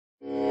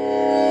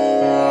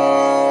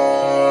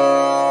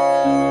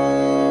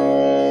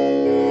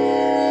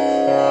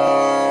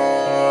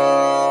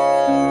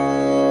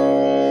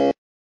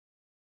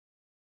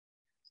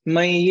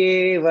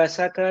Mayyeva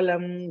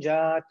sakalam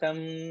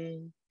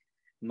jatam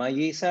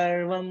mayi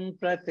sarvam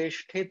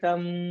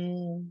pratishthitam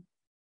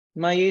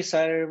mayi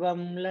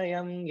sarvam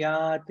layam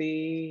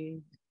yati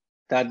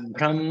tad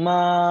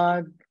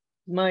brahmad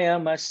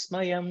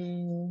mayamasmayam.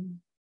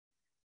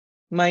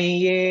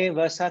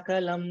 Mayyeva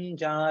sakalam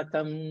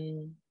jatam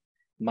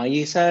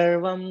mayi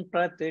sarvam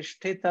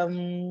pratishthitam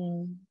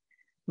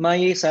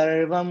mayi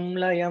sarvam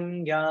layam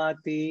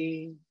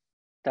yati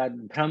tad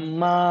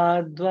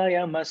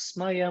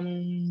brahmadvayamasmayam.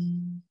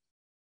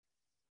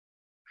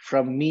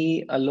 From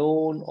me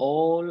alone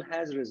all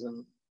has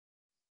risen.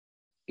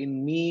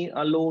 In me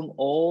alone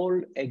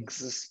all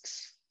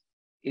exists.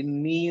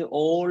 In me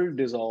all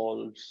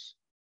dissolves.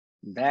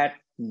 That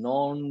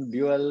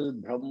non-dual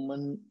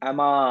Brahman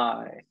am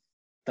I.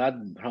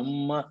 Tad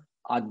Brahma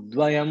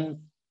Advayam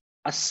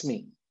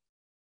Asmi.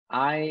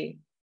 I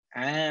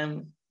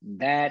am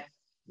that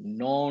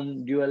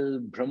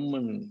non-dual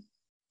Brahman.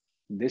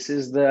 This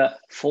is the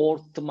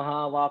fourth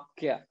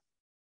Mahavakya,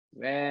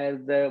 where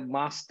the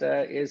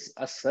master is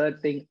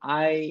asserting,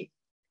 I,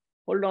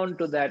 hold on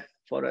to that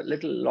for a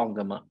little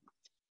longer, ma.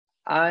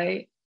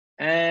 I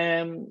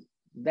am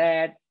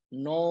that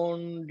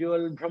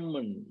non-dual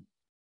Brahman.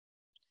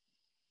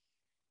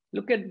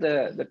 Look at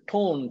the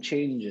tone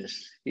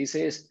changes. He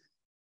says,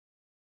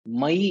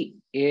 Mai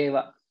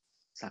eva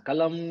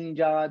sakalam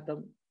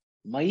jatam,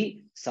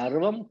 Mai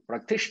sarvam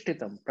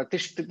pratishtitam.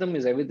 Pratishtitam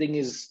is everything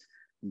is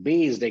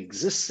based,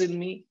 exists in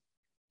me.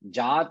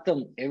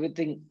 Jatam,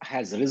 everything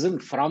has risen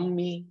from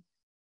me.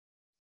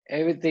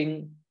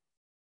 Everything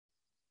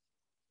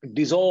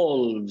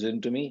dissolves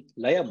into me.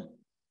 Layam.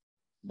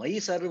 Mai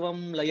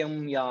sarvam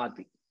layam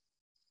yati.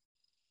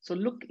 So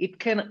look, it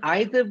can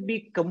either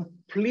be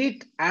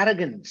complete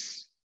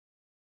arrogance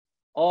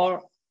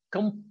or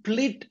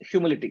complete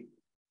humility.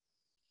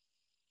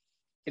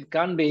 It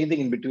can't be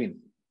anything in between.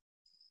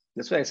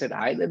 That's why I said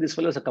either these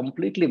fellows are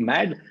completely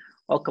mad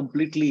or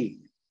completely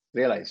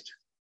realized.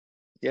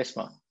 Yes,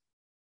 ma.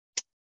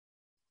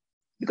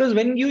 Because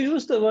when you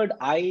use the word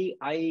I,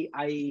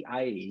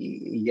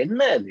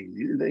 enna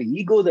the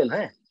ego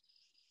then,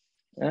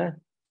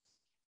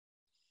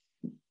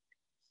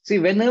 see,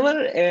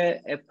 whenever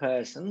a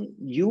person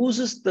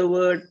uses the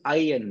word I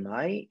and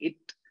my, it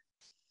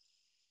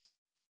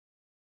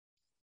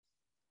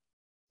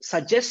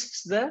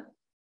suggests the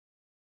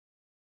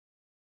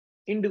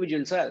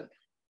individual self,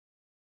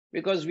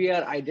 because we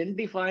are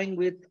identifying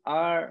with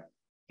our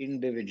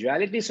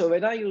individuality. So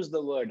when I use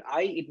the word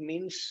I, it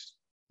means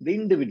the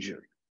individual.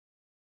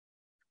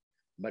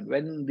 But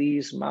when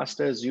these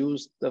masters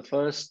use the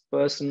first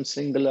person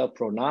singular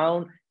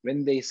pronoun,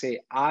 when they say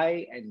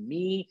I and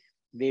me,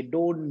 they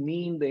don't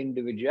mean the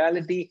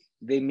individuality,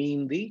 they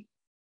mean the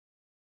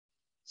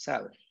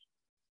self.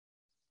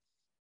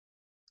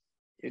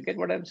 You get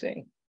what I'm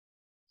saying?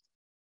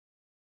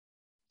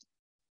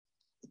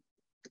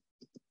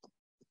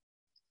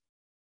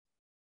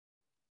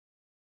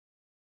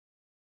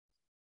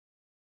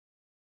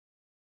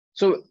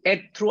 So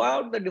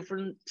throughout the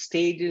different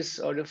stages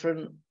or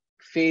different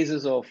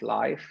phases of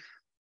life,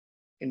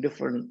 in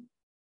different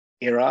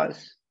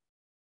eras,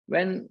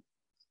 when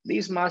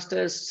these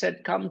masters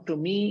said, come to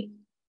me,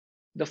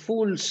 the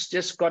fools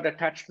just got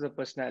attached to the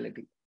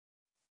personality.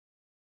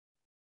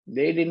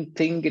 They didn't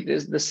think it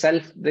is the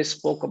self they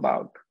spoke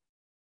about.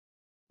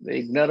 The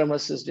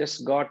ignoramuses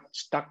just got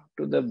stuck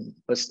to the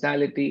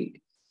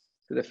personality,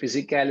 to the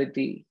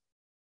physicality,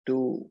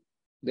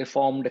 they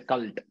formed a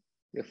cult,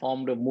 they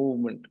formed a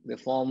movement, they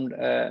formed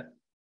a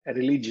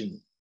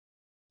religion.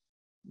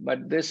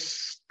 But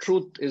this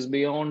truth is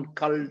beyond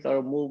cult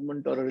or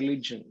movement or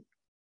religion.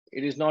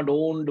 It is not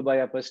owned by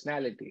a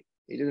personality.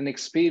 It is an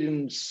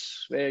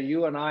experience where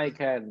you and I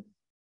can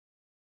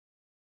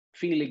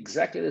feel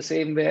exactly the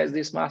same way as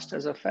these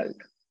masters have felt.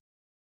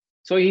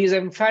 So he is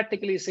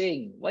emphatically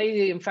saying, why is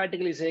he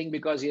emphatically saying?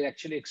 Because he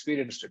actually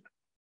experienced it.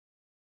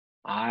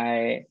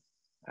 I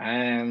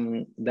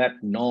am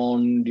that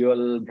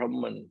non-dual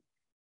Brahman.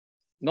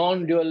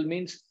 Non-dual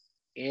means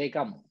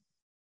ekam.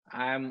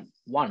 I am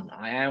one.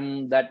 I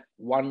am that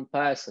one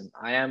person.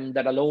 I am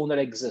that alone that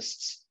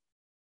exists.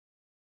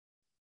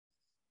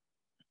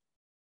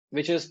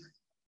 Which is,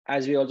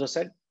 as we also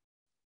said,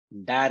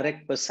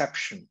 direct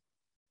perception,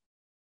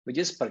 which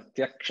is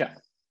pratyaksha.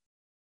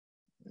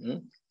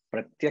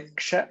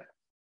 Pratyaksha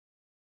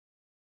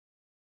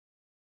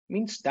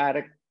means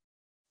direct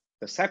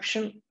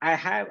perception. I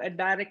have a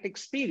direct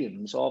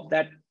experience of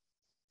that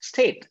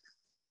state,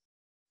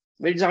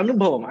 which is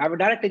anubhavam. I have a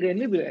direct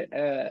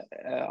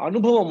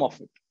anubhavam of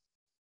it.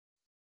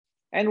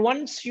 And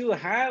once you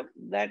have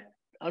that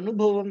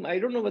anubhavam, I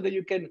don't know whether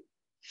you can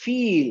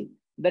feel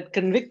that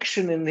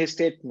conviction in his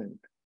statement.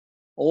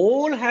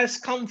 All has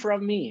come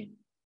from me.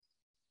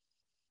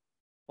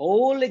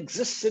 All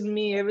exists in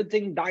me.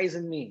 Everything dies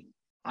in me.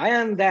 I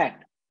am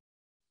that.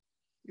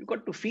 You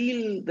got to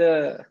feel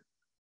the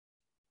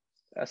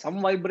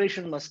some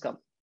vibration must come.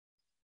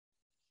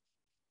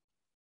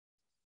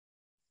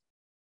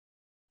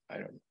 I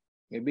don't know.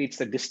 Maybe it's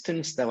the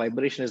distance. The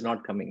vibration is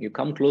not coming. You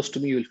come close to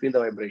me, you will feel the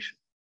vibration.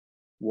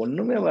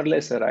 Onnume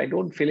varle, sir. I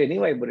don't feel any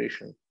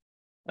vibration.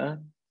 Huh?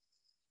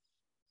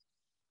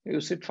 You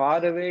sit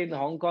far away in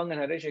Hong Kong and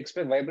Harish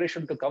expect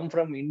vibration to come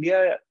from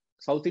India,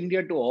 South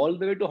India to all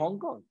the way to Hong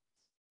Kong.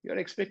 You're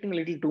expecting a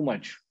little too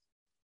much.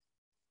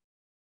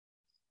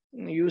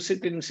 You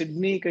sit in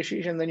Sydney,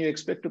 Kashish, and then you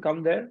expect to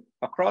come there.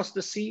 Across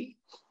the sea,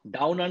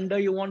 down under,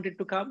 you want it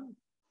to come.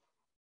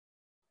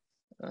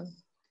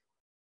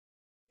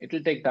 It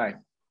will take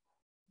time.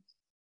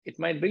 It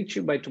might reach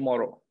you by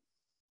tomorrow.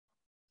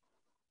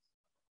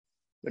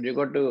 But you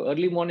got to,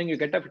 early morning, you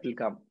get up, it will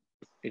come.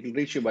 It will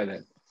reach you by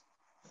then.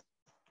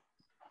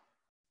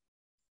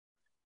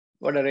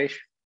 What, Harish?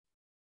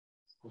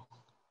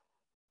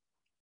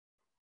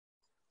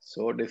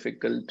 So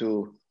difficult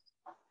to,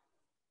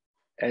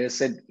 as I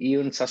said,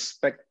 even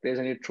suspect there's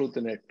any truth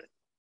in it.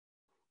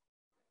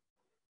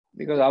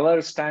 Because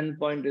our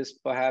standpoint is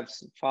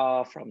perhaps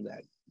far from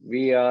that.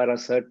 We are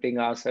asserting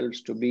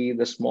ourselves to be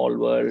the small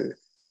world,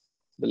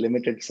 the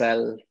limited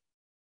self,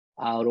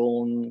 our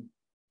own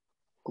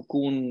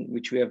cocoon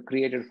which we have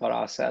created for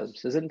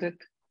ourselves, isn't it?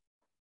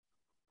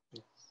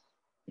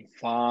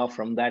 Far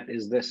from that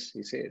is this,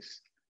 he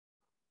says.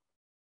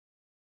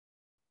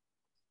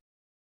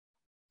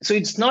 So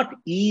it's not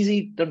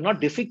easy, not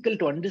difficult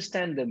to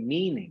understand the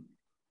meaning,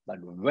 but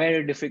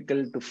very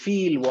difficult to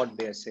feel what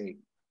they're saying.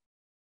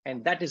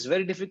 And that is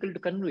very difficult to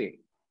convey.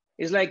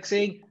 It's like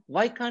saying,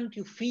 why can't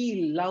you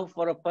feel love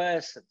for a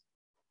person?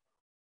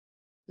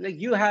 Like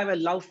you have a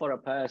love for a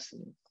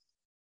person.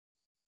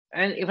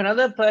 And if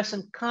another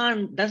person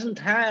doesn't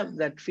have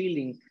that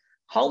feeling,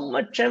 how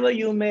much ever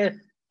you may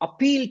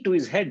appeal to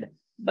his head,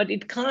 but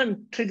it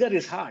can't trigger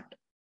his heart.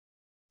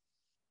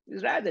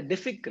 It's rather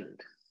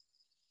difficult.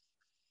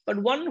 But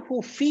one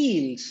who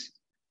feels,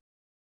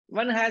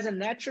 one has a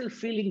natural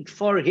feeling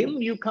for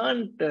him, you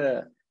can't,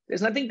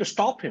 there's nothing to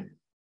stop him.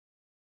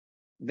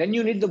 Then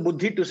you need the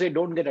buddhi to say,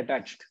 don't get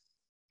attached.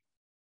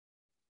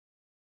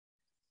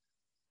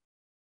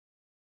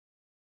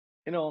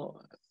 You know,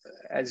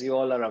 as you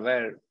all are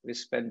aware, we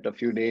spent a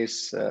few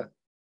days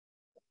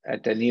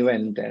at an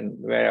event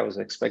and where I was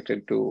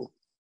expected to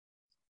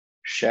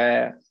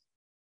share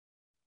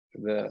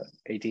the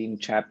 18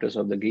 chapters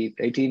of the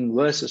Gita, 18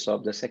 verses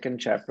of the second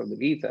chapter of the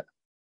Gita.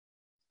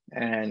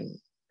 And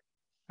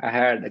I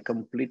had a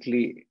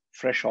completely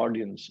fresh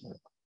audience,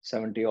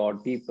 70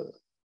 odd people.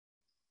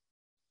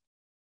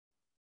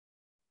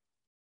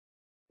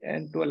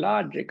 And to a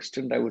large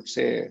extent, I would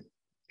say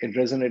it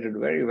resonated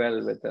very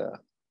well with the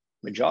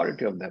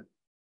majority of them.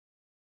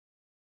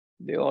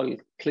 They all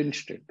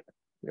clinched it.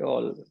 They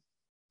all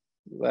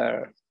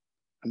were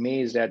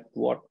amazed at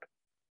what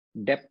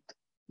depth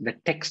the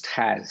text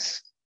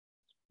has.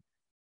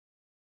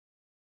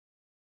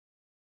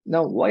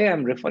 Now, why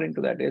I'm referring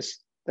to that is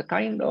the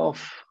kind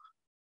of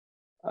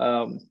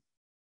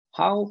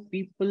how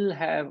people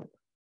have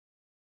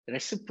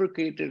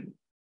reciprocated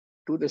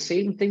to the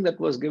same thing that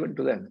was given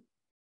to them.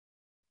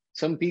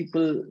 Some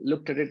people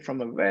looked at it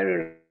from a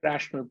very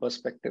rational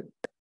perspective.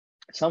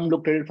 Some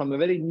looked at it from a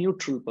very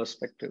neutral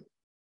perspective.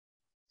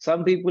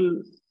 Some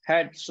people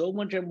had so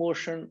much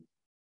emotion.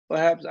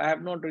 Perhaps I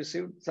have not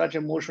received such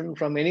emotion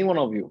from any one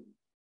of you.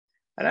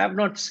 And I have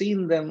not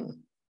seen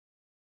them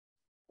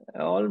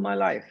all my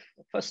life.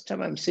 First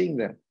time I'm seeing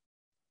them.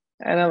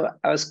 And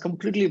I was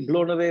completely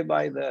blown away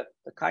by the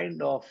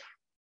kind of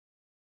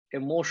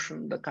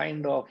emotion, the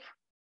kind of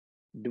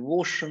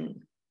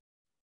devotion.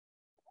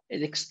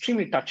 It's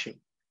extremely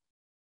touching.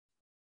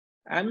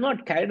 I'm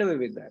not carried away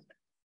with that.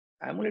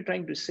 I'm only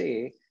trying to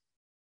say,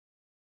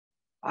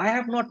 I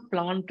have not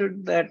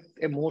planted that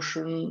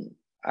emotion.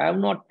 I have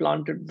not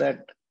planted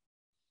that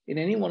in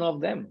any one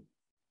of them.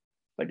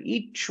 But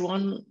each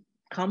one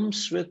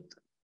comes with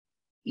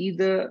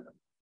either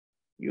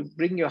you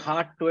bring your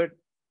heart to it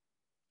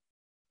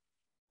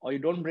or you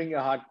don't bring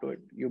your heart to it.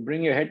 You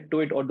bring your head to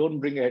it or don't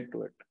bring your head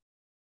to it.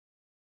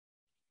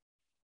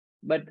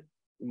 But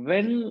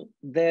when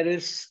there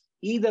is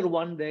either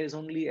one, there is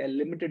only a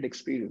limited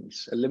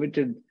experience, a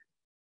limited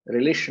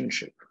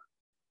relationship.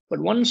 But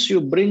once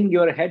you bring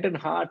your head and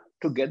heart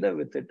together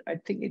with it, I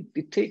think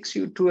it takes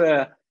you to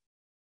a,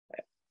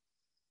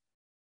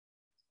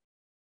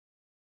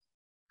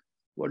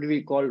 what do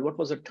we call, what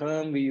was a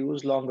term we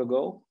used long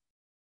ago?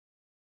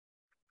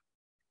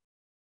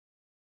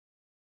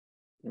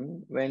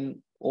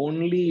 When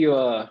only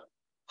your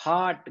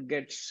heart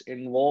gets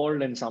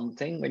involved in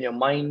something, when your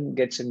mind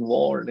gets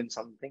involved in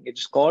something,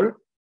 it's called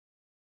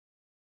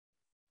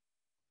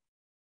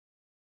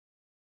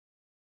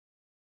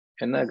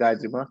Enna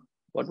Gayatrima.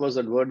 What was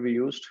that word we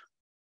used?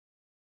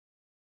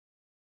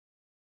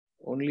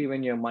 Only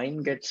when your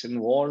mind gets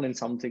involved in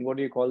something, what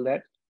do you call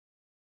that?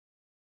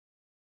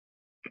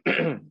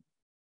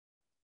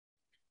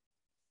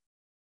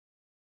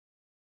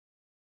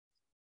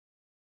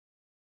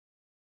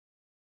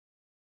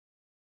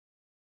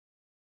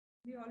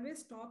 We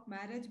always talk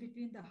marriage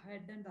between the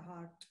head and the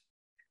heart.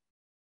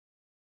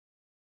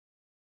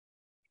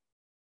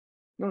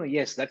 No,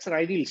 yes, that's an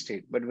ideal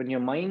state. But when your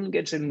mind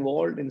gets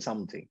involved in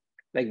something,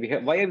 like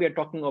why we are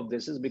talking of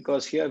this is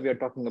because here we are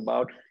talking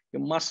about you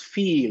must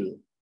feel.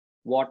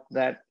 what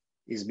that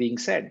is being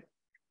said.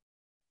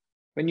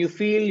 When you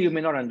feel, you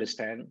may not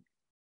understand.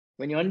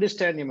 When you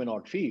understand, you may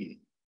not feel.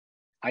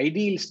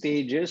 Ideal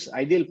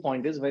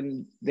point is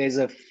when there's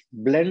a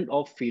blend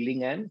of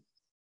feeling and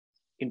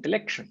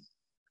intellection.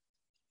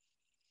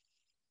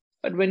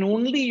 But when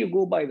only you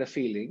go by the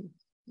feeling,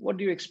 what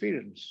do you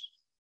experience?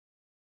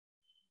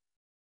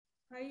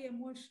 High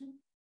emotion.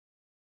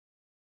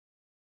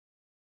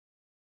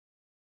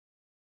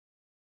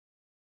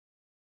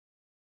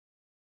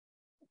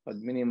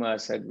 Padmanima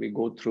said we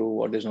go through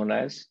what is known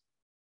as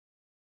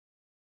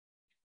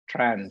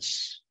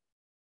trance.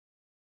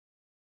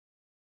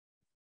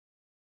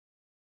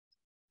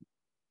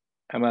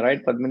 Am I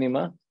right,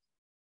 Padmanima?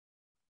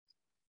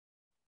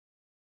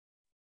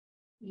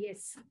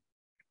 Yes.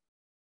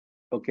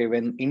 Okay,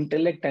 when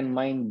intellect and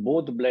mind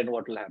both blend,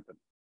 what will happen?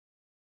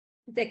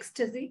 It's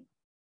ecstasy.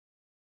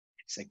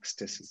 It's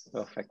ecstasy.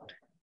 Perfect.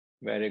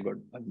 Very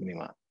good,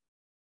 Padmanima.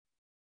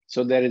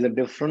 So there is a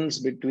difference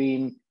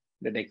between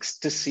that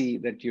ecstasy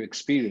that you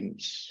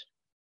experience,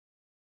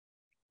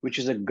 which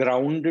is a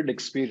grounded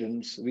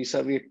experience,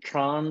 vis-a-vis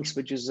trance,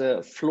 which is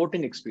a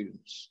floating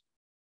experience.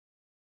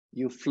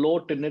 You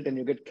float in it and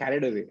you get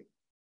carried away.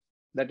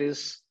 That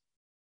is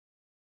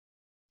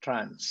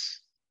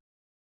trance.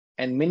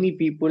 And many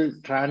people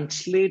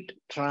translate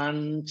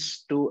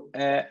trance to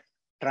a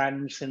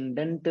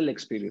transcendental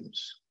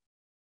experience.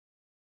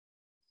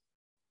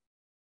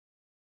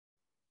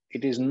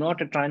 It is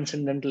not a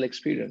transcendental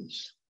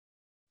experience.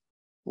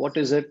 What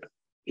is it?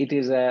 It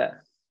is a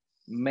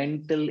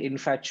mental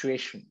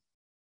infatuation.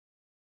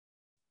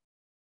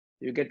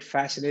 You get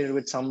fascinated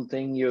with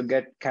something, you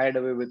get carried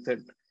away with it.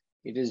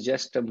 It is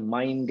just a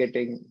mind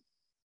getting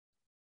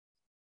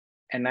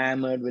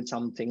enamored with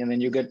something, and then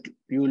you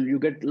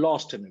get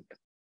lost in it.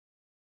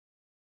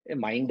 A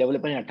mind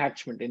developing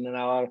attachment in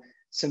our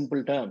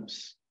simple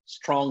terms,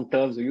 strong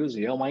terms we use.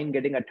 Your mind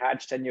getting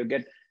attached and you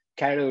get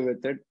carried away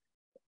with it,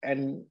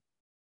 and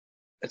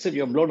that's it,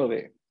 you're blown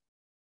away.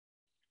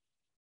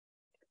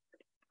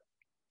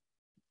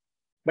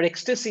 But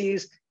ecstasy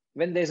is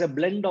when there's a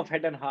blend of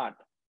head and heart.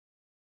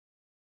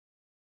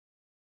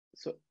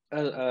 So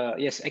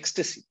yes,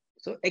 ecstasy.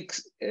 So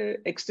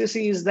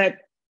ecstasy is that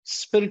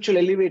spiritual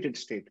elevated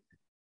state.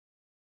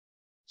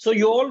 So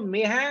you all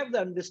may have the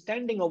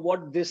understanding of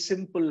what this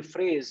simple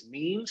phrase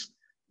means,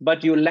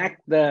 but you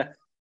lack the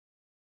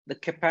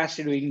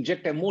capacity to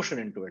inject emotion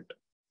into it.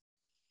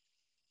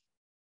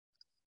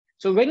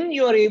 So when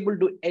you are able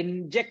to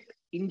inject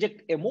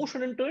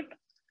emotion into it,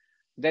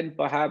 then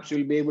perhaps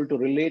you'll be able to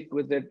relate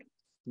with it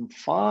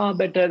far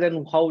better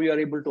than how you are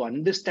able to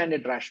understand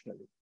it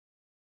rationally.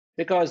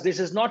 Because this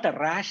is not a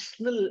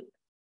rational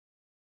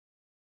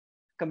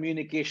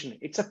communication,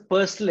 it's a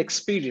personal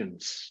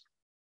experience.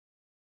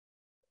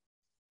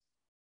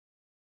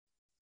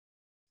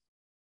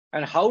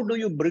 And how do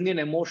you bring in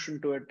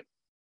emotion to it?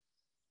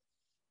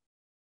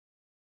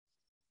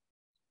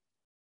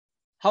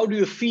 How do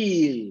you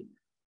feel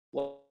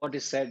what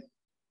is said?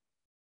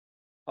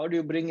 How do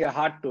you bring your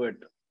heart to it?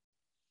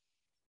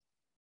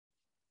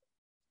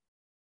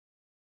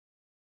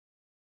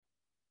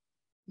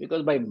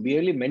 Because by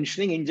merely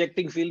mentioning,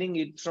 injecting feeling,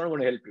 it's not going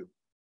to help you.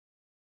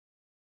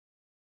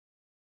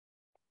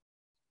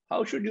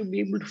 How should you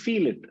be able to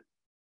feel it?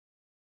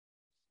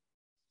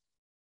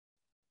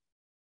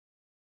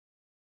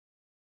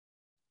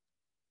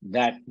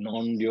 That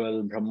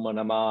non-dual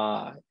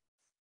Brahmanama,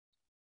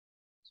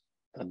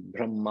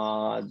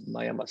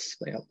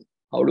 Brahmadmayamasmaya.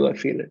 How do I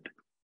feel it?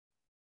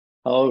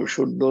 How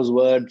should those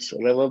words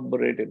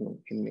reverberate in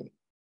me?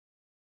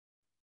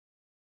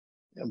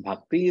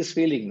 Bhakti is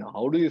feeling. Now,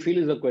 how do you feel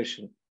is the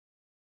question.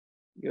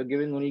 You're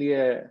giving only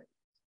a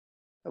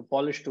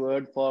polished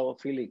word for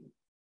feeling.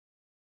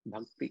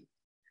 Bhakti.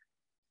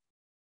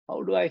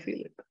 How do I feel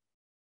it?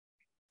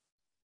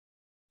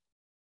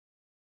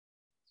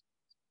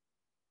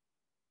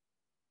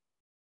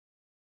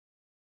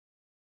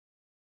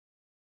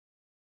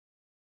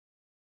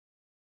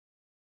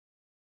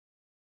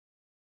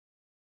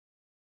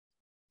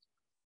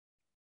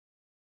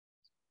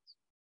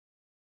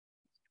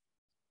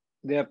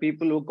 There are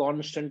people who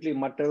constantly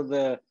mutter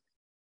the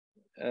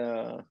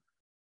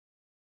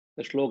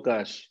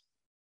shlokas.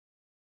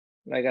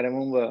 Like I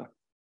remember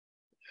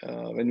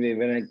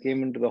when I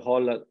came into the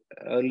hall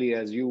early,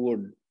 as you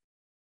would,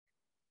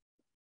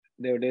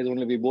 there were days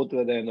only we both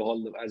were there in the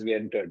hall as we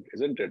entered,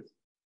 isn't it?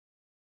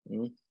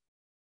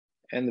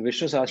 And the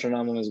Vishnu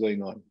Sahasranamam is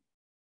going on.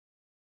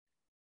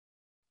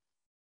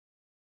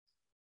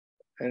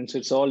 And so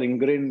it's all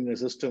ingrained in the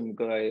system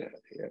because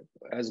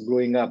as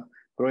growing up,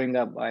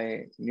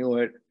 I knew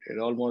it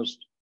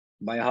almost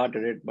by heart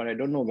it, but I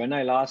don't know when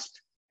I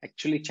last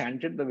actually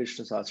chanted the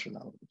Vishnu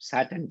Sahasranamam,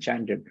 sat and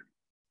chanted.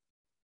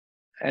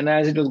 And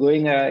as it was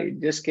going,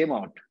 it just came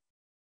out.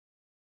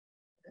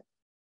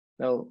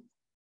 Now,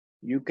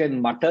 you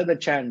can mutter the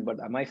chant,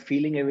 but am I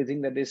feeling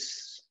everything that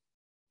is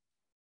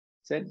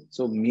said?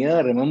 So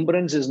mere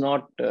remembrance is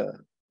not,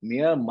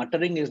 mere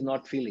muttering is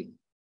not feeling.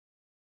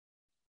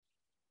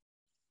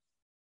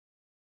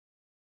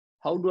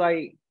 How do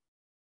I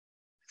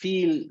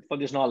feel for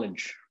this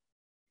knowledge?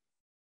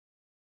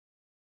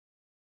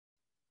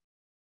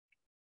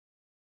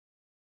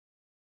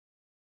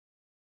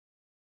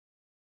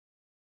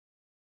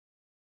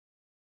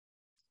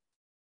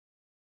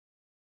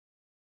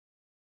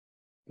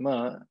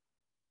 Ma,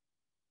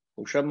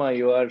 Ushama,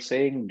 you are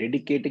saying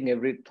dedicating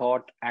every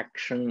thought,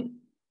 action.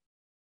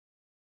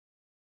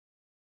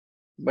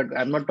 But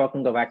I'm not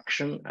talking of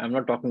action. I'm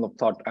not talking of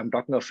thought. I'm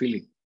talking of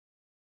feeling.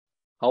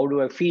 How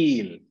do I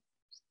feel?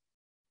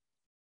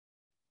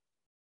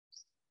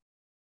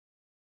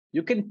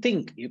 You can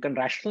think, you can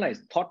rationalize.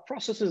 Thought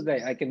process is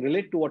there. I can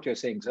relate to what you're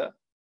saying, sir.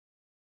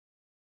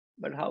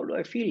 But how do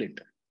I feel it?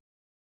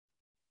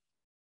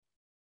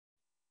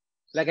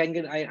 Like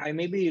I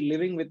may be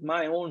living with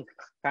my own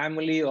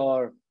family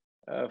or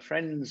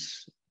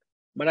friends,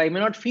 but I may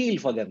not feel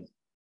for them.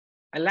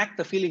 I lack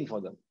the feeling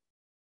for them.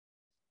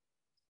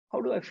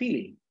 How do I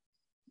feel?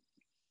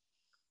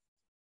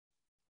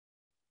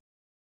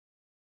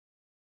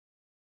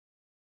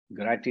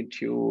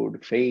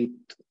 Gratitude, faith.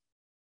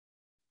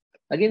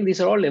 Again,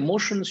 these are all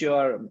emotions.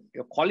 You're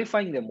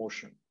qualifying the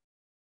emotion.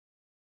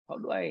 How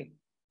do I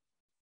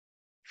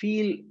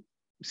feel?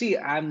 See,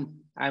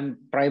 I'm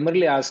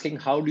primarily asking,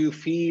 how do you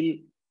feel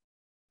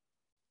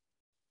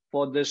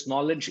for this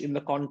knowledge in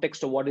the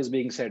context of what is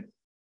being said?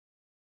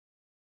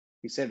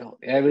 He said,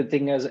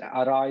 everything has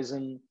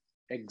arisen,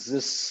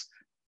 exists,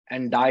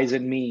 and dies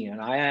in me,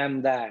 and I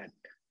am that.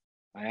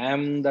 I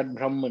am that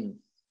Brahman.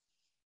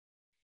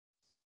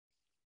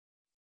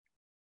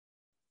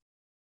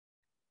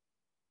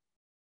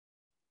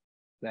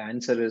 The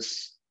answer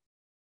is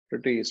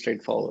pretty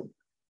straightforward.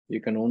 You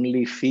can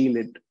only feel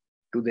it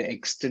to the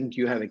extent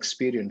you have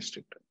experienced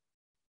it.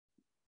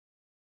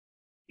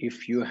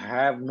 If you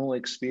have no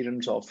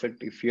experience of it,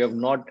 if you have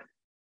not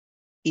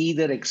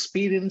either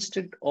experienced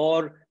it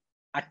or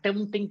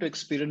attempting to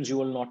experience, you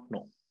will not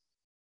know.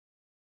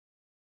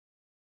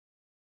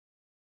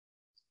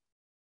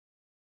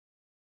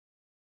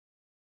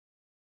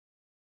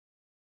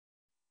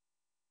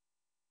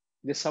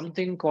 There's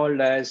something called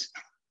as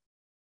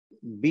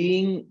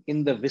being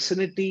in the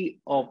vicinity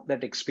of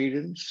that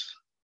experience,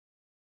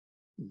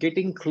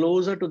 getting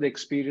closer to the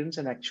experience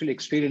and actually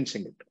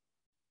experiencing it.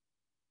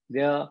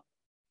 There,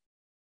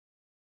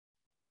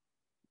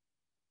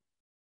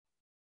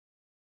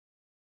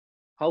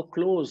 how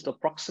close, the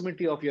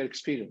proximity of your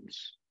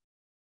experience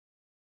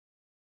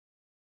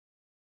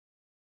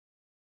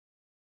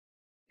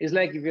is.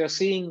 Like if you're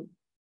seeing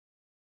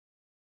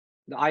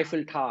the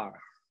Eiffel Tower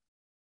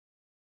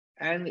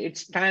and it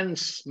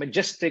stands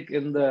majestic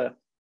in the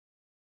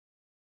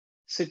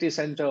city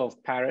center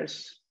of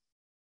Paris,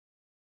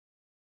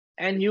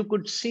 and you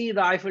could see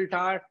the Eiffel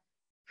Tower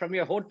from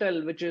your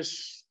hotel, which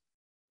is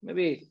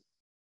maybe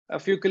a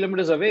few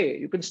kilometers away.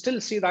 You can still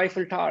see the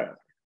Eiffel Tower,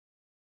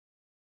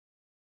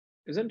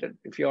 isn't it?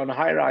 If you're on a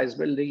high-rise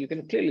building, you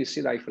can clearly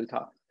see the Eiffel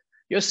Tower.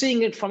 You're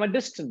seeing it from a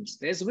distance.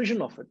 There's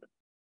vision of it.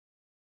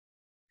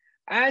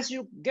 As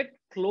you get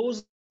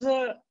closer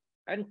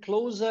and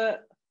closer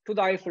to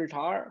the Eiffel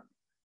Tower,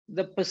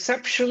 the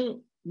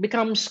perception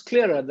becomes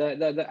clearer.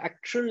 The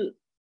actual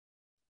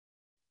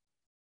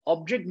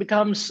object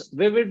becomes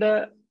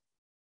vivider.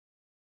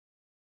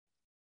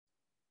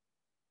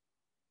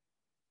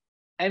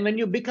 And when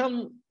you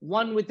become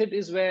one with it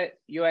is where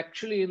you're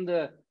actually in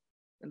the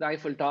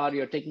Eiffel Tower,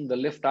 you're taking the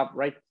lift up,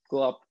 right?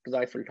 Go up to the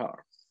Eiffel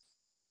Tower.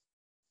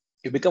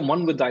 You become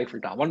one with the Eiffel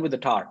Tower, one with the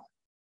tower.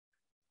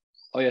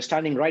 Or you're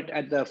standing right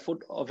at the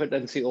foot of it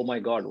and say, oh my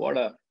God, what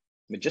a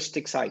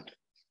majestic sight.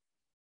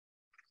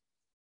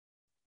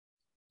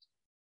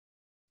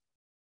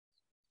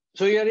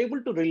 So you're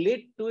able to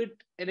relate to it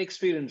and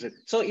experience it.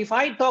 So if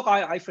I talk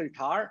Eiffel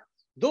Tower,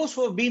 those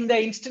who have been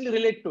there instantly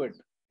relate to it,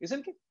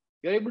 isn't it?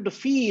 You're able to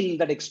feel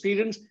that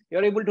experience.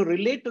 You're able to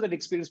relate to that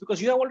experience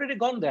because you have already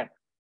gone there.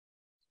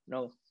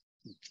 Now,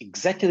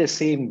 exactly the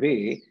same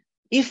way,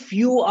 if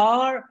you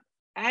are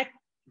at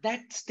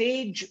that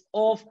stage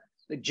of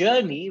the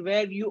journey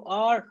where you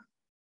are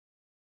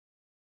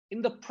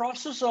in the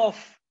process of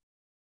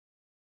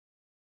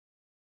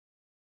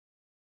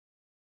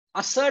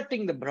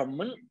asserting the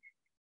Brahman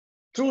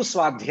through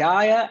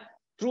Swadhyaya,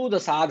 through the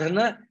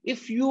sadhana,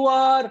 if you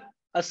are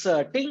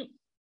asserting,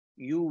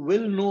 you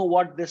will know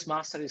what this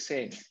master is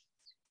saying.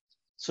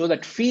 So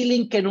that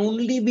feeling can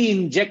only be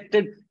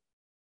injected,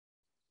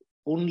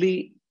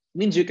 only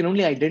means you can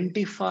only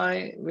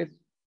identify with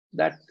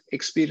that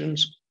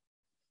experience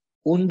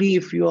only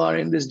if you are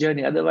in this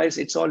journey. Otherwise,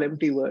 it's all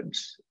empty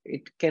words.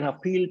 It can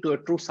appeal to a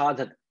true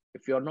sadhak.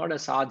 If you're not a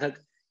sadhak,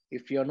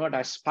 if you're not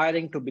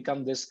aspiring to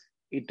become this,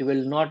 it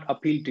will not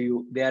appeal to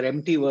you. They are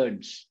empty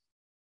words.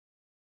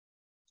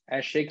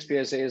 As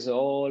Shakespeare says,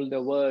 all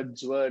the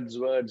words,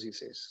 he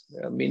says.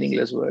 They are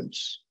meaningless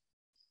words.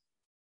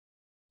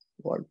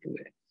 What do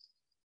they?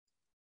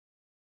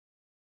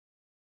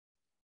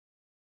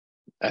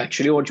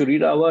 Actually, what you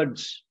read are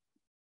words.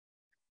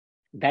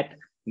 That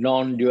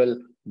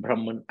non-dual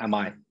Brahman am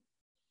I.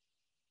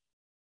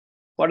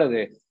 What are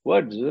they?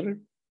 Words, isn't it?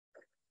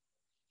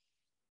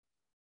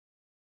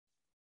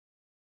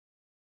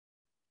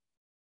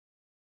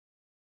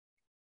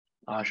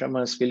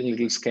 Ashama is feeling a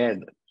little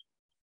scared.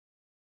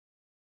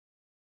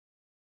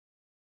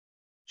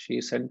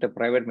 She sent a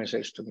private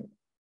message to me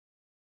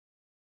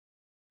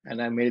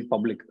and I made it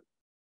public.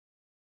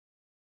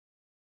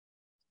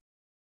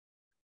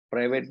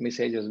 Private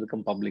message has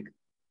become public.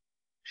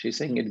 She's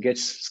saying it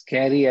gets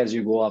scary as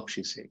you go up,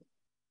 she's saying.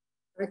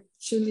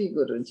 Actually,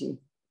 Guruji,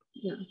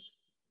 yeah.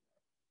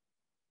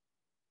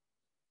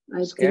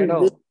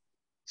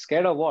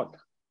 Scared of what?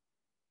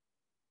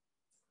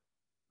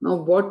 Now,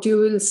 what you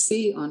will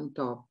see on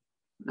top,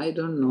 I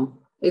don't know.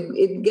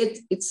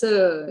 It's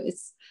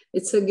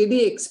a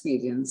giddy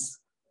experience.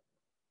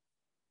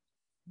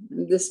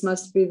 This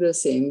must be the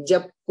same.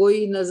 जब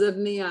कोई नजर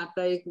नहीं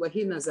आता, एक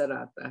वही नजर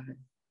आता है.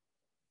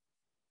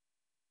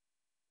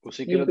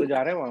 उसी के लिए तो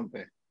जा रहे हैं वहां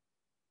पे.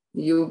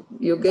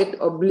 You get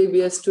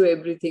oblivious to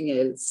everything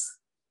else.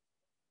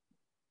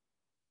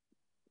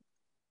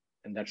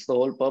 And that's the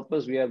whole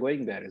purpose we are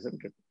going there,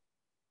 isn't it?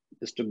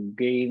 Is to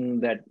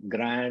gain that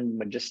grand,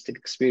 majestic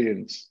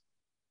experience.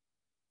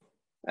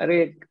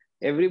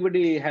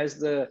 Everybody has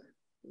the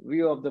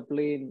view of the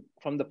plane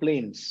from the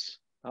plains.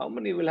 How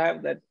many will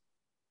have that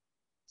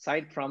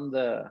sight from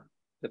the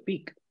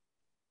peak,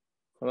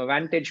 from a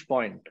vantage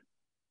point?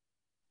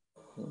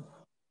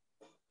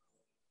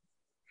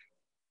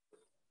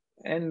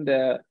 And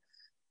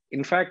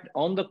in fact,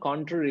 on the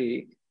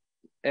contrary,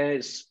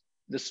 as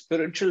the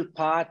spiritual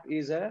path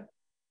is a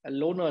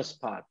loner's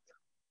path.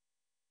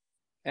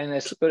 And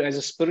as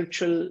a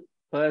spiritual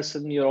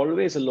person, you're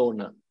always a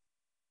loner.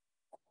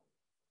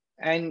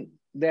 And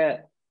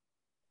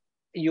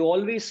you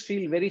always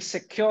feel very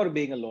secure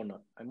being a loner.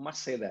 I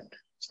must say that.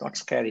 It's not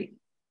scary.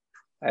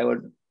 I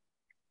would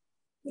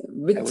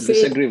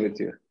disagree with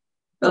you.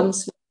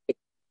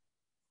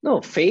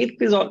 No,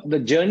 faith is the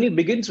journey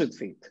begins with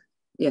faith.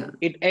 Yeah.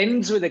 It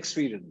ends with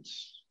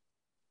experience.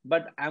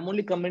 But I'm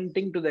only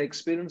commenting to the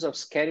experience of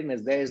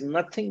scariness. There is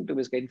nothing to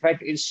be scared. In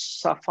fact, it's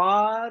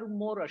far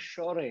more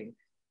assuring.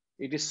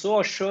 It is so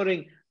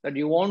assuring that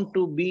you want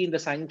to be in the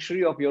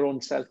sanctuary of your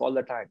own self all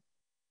the time.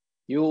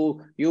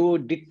 You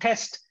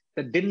detest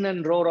the din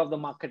and roar of the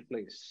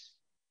marketplace.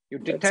 You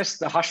detest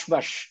the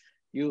hush-bush.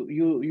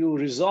 You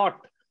resort,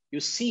 you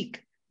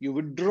seek, you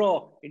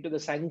withdraw into the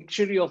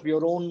sanctuary of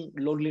your own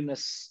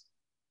loneliness.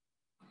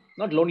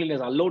 Not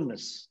loneliness,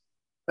 aloneness.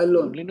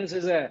 Loneliness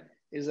is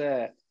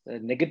a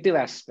negative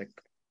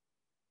aspect.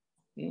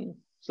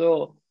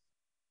 So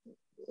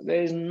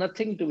there is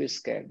nothing to be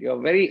scared. You're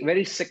very,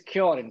 very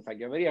secure. In fact,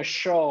 you're very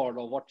assured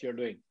of what you're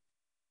doing.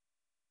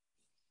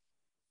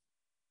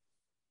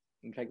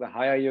 In fact, the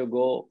higher you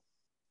go,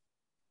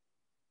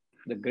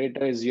 the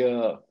greater is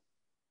your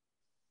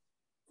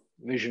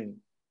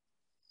vision.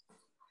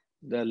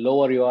 The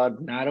lower you are,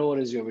 narrower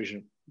is your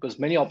vision. Because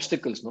many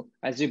obstacles, no?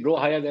 As you grow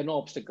higher, there are no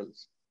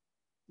obstacles.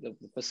 The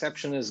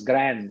perception is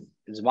grand,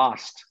 it's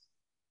vast.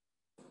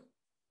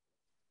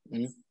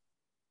 In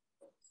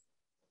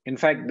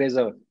fact, there's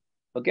a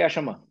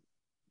Ashama.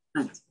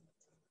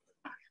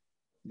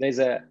 There's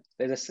a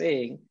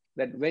saying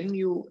that when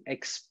you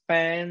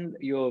expand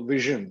your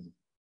vision,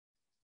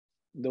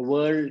 the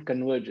world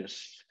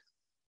converges.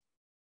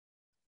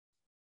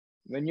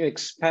 When you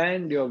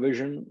expand your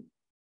vision,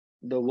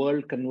 the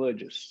world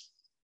converges.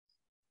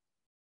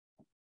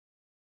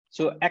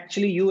 So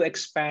actually you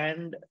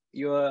expand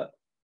your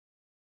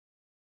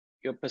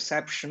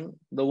perception,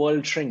 the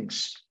world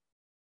shrinks.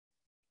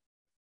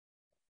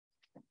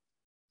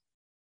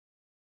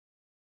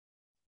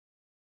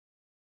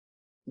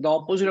 The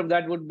opposite of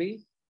that would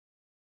be,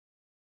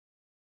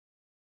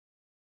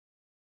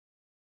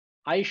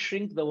 I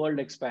shrink, the world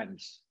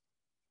expands.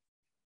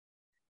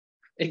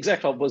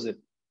 Exact opposite.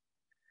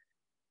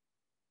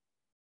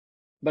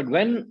 But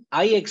when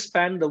I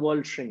expand, the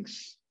world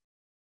shrinks.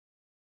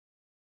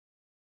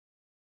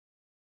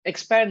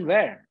 Expand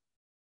where?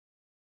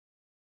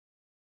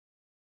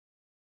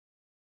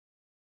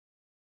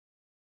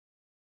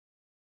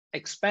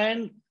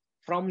 Expand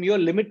from your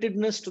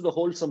limitedness to the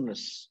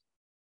wholesomeness.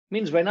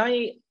 Means when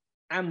I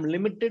am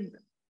limited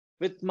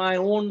with my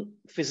own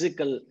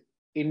physical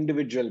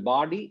individual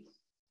body,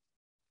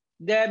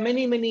 there are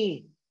many,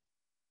 many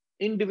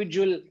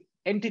individual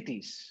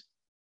entities.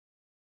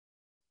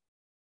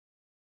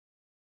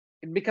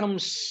 It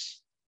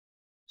becomes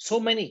so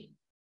many.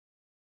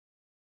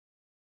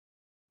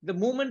 The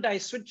moment I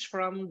switch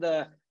from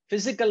the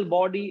physical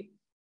body,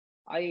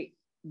 I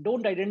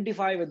don't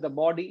identify with the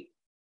body,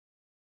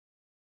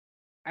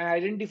 I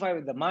identify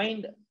with the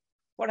mind.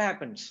 What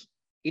happens?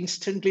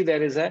 Instantly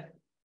there is a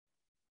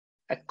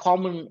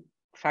common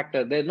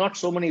factor. There are not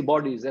so many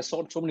bodies, there's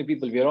so many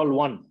people, we are all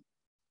one.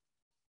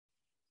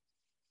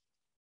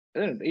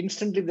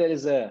 Instantly there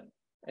is a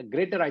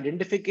greater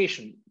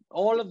identification.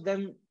 All of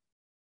them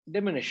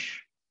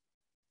diminish.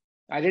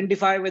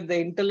 Identify with the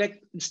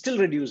intellect, it still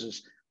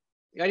reduces.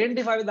 You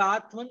identify with the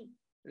Atman,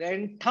 the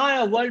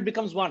entire world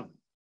becomes one.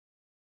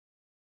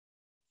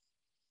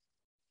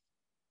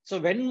 So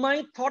when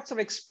my thoughts have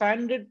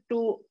expanded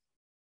to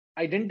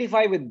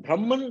identify with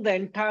Brahman, the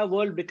entire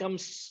world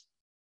becomes,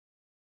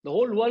 the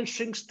whole world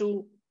shrinks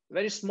to a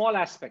very small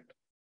aspect.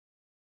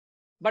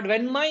 But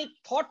when my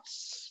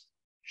thoughts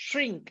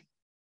shrink,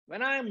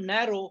 when I am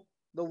narrow,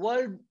 the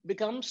world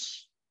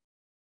becomes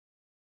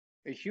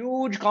a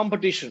huge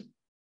competition.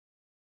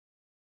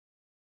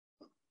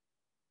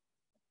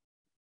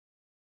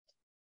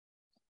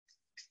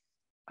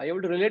 Are you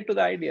able to relate to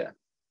the idea?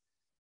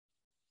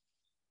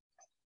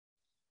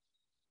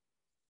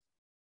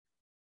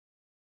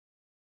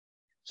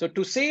 So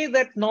to say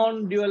that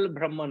non-dual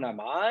Brahman am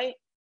I,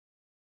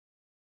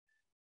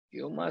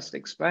 you must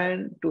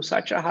expand to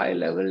such a high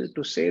level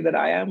to say that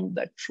I am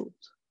that truth.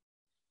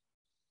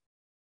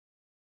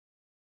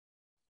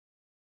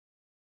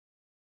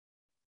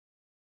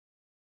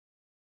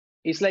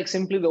 It's like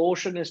simply the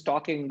ocean is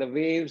talking, the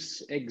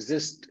waves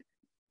exist,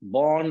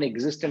 born,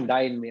 exist, and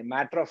die in me. A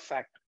matter of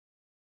fact,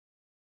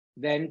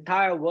 the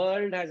entire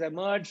world has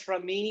emerged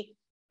from me,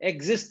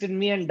 exist in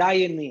me, and die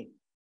in me.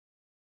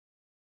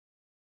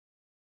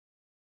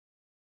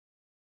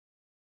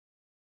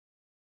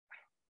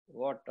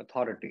 What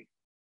authority?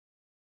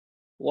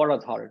 What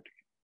authority?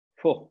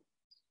 Oh.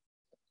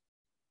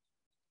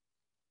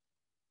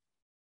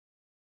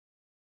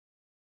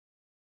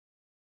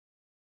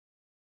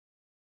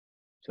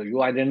 So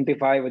you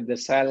identify with the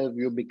self,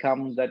 you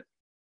become that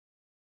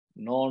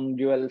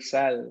non-dual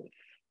self.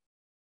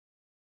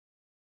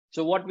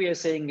 So what we are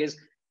saying is,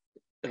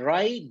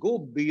 go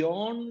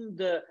beyond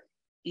the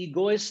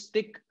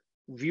egoistic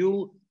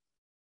view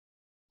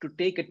to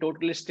take a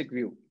totalistic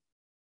view.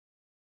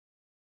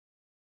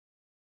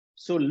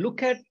 So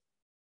look at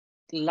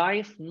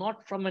life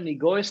not from an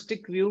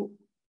egoistic view,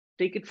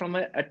 take it from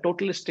a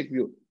totalistic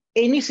view.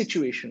 Any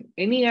situation,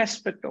 any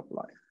aspect of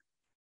life.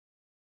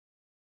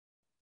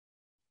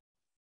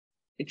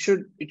 It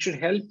should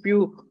help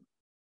you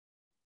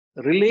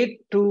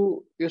relate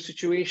to your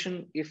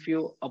situation if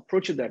you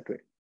approach it that way,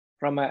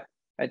 from a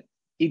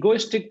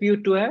egoistic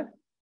view to a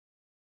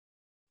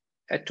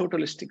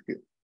totalistic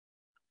view.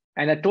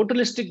 And a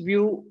totalistic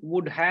view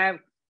would have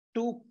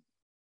to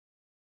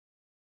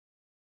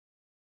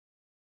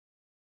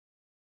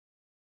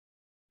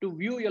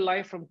view your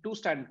life from two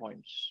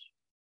standpoints,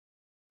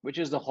 which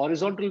is the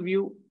horizontal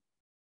view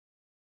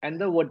and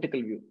the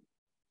vertical view.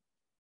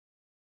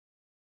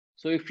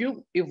 So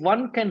if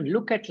one can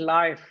look at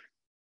life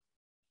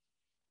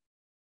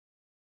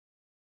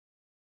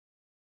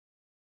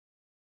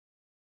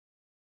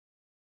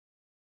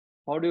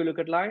how do you look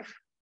at life?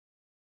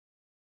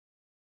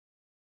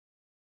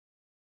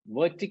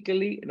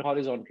 Vertically and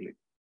horizontally.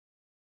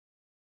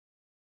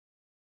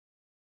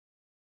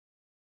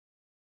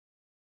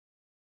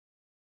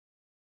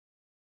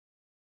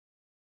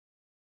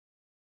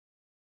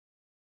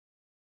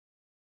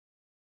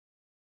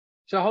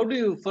 So how do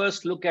you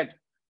first look at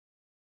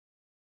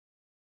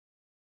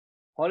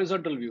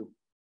horizontal view?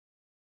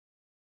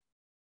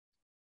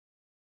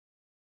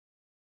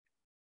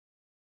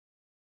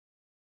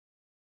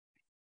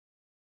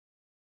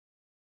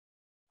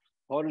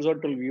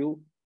 Horizontal view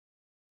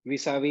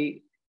vis-a-vis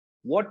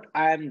what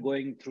I am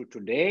going through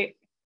today,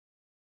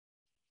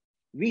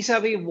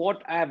 vis-a-vis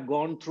what I have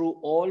gone through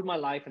all my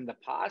life in the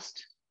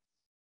past.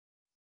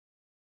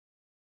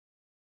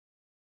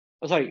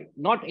 Oh, sorry,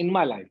 not in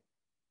my life.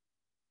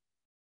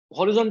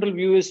 Horizontal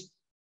view is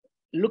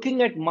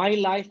looking at my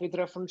life with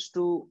reference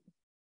to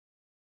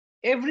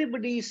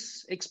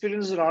everybody's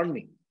experiences around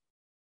me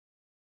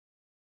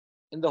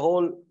in the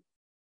whole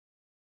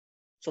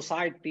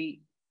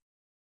society,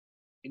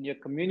 in your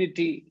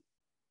community,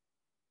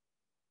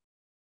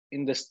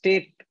 in the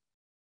state,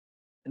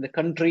 in the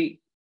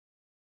country,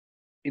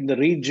 in the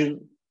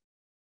region,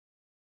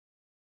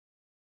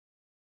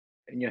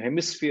 in your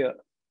hemisphere,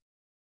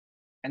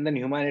 and then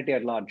humanity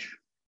at large.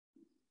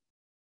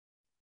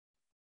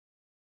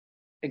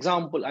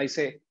 Example, I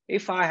say,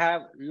 if I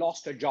have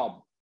lost a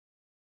job,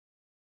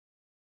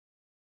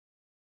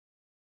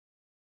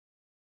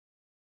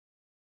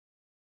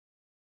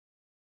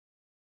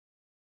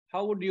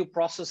 how would you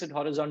process it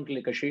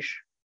horizontally, Kashish?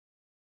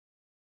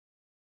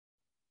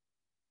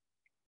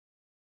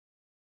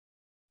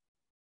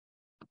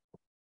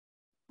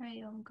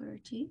 Hi,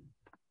 Guruji.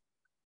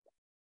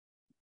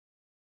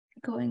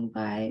 Going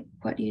by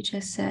what you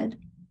just said,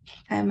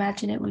 I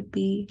imagine it would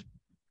be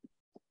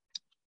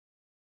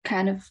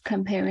kind of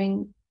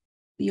comparing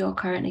your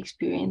current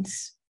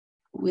experience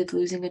with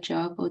losing a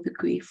job or the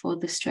grief or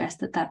the stress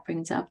that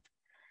brings up,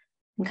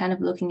 and kind of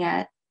looking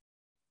at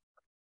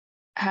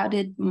how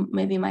did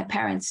maybe my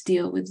parents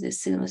deal with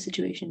this similar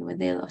situation when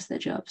they lost their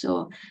jobs,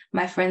 or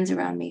my friends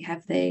around me,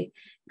 have they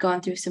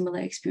gone through similar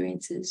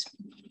experiences?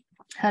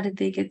 How did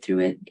they get through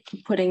it?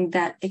 Putting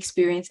that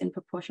experience in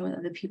proportion with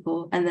other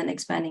people and then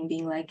expanding,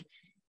 being like,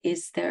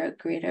 is there a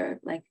greater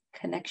like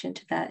connection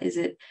to that? Is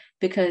it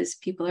because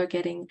people are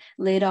getting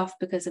laid off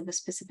because of a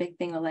specific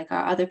thing, or like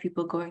are other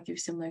people going through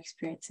similar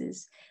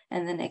experiences,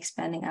 and then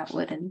expanding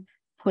outward and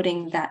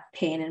putting that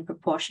pain in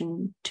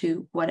proportion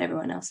to what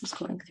everyone else is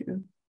going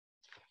through?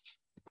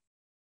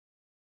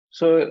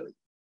 So,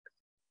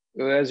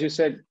 as you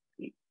said,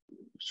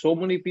 so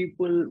many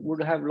people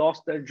would have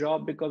lost their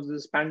job because of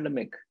this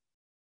pandemic.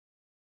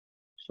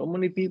 So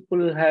many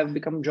people have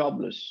become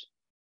jobless.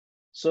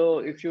 So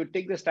if you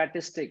take the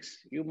statistics,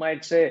 you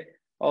might say,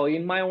 oh,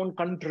 in my own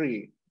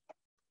country,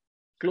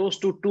 close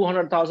to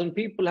 200,000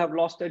 people have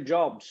lost their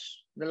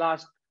jobs in the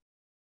last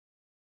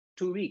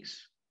 2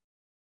 weeks.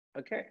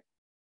 Okay.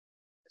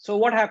 So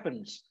what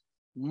happens?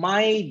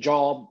 My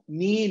job,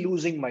 me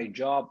losing my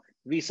job,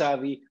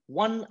 vis-a-vis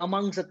one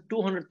amongst the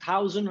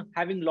 200,000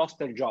 having lost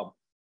their job.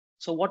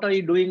 So what are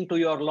you doing to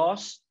your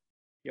loss?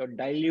 You're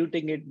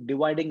diluting it,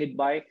 dividing it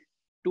by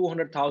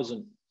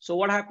 200,000. So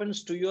what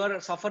happens to your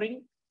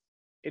suffering?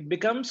 It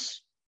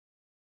becomes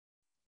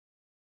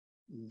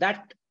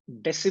that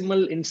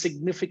decimal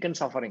insignificant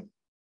suffering.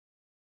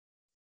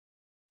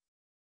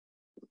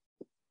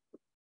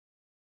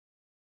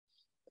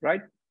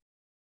 Right?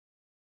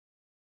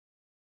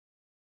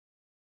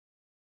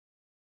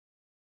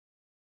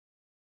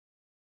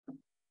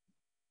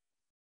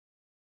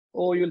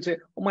 Oh, you'll say,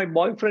 oh, my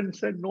boyfriend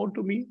said no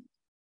to me.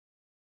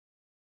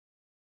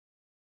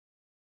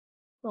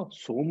 Oh,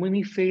 so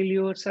many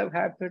failures have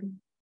happened.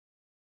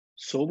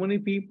 So many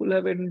people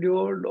have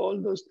endured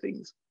all those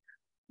things.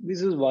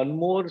 This is one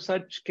more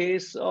such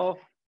case of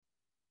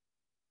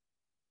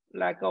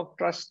lack of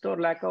trust or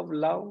lack of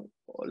love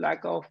or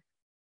lack of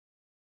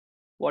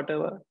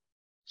whatever.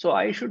 So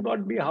I should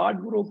not be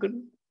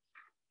heartbroken.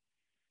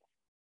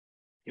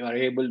 You are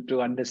able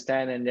to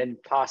understand and then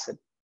pass it,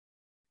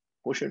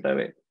 push it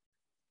away.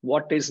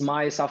 What is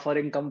my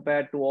suffering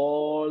compared to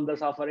all the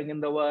suffering in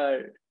the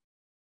world?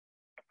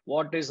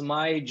 What is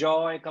my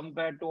joy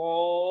compared to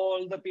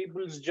all the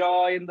people's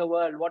joy in the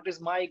world? What is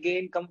my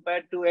gain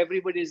compared to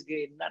everybody's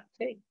gain?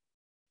 Nothing.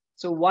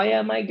 So why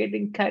am I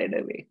getting carried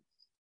away?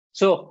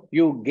 So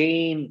you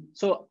gain.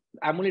 So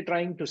I'm only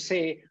trying to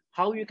say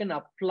how you can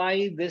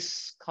apply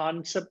this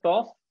concept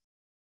of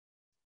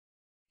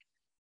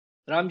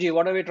Ramji.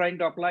 What are we trying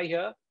to apply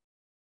here?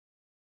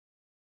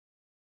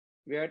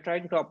 We are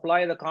trying to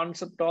apply the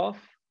concept of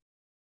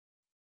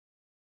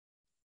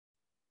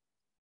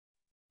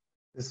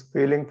this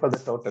feeling for the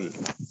total.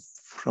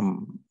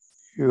 From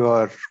you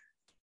are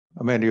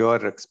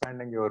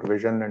expanding your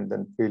vision and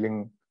then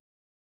feeling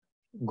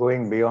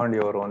going beyond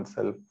your own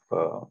self.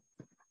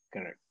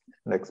 correct.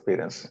 And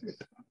experience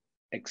it.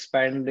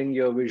 Expanding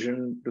your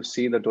vision to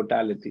see the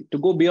totality, to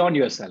go beyond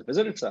yourself,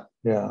 isn't it, sir?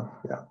 Yeah,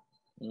 yeah.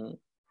 Mm.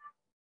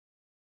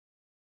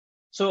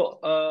 So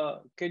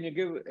can you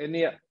give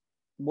any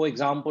more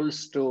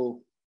examples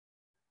so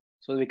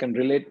we can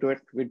relate to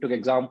it? We took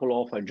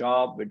example of a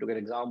job, we took an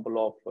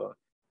example of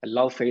a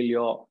love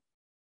failure.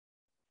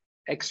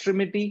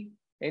 Extremity,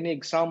 any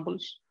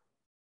examples?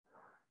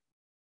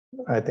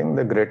 I think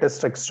the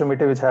greatest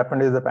extremity which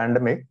happened is the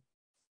pandemic.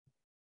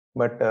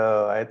 But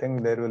I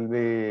think there will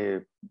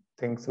be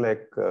things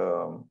like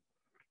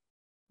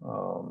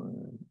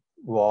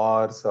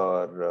wars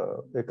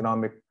or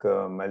economic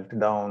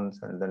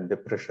meltdowns and then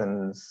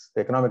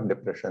economic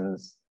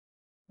depressions,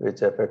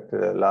 which affect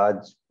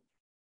large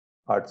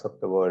parts of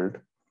the world.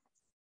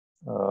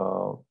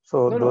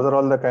 So those are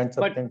all the kinds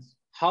of things.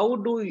 How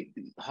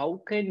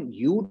can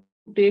you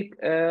take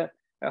a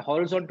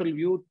horizontal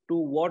view to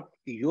what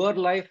your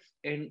life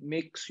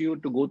makes you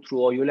to go through,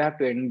 or you'll have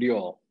to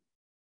endure?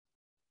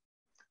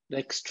 The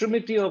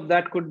extremity of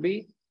that could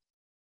be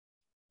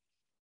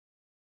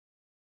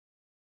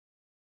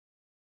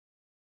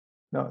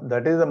no,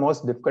 that is the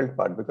most difficult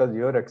part, because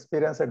your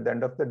experience at the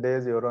end of the day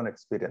is your own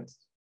experience,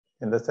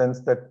 in the sense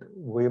that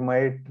we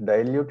might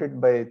dilute it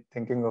by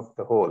thinking of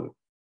the whole,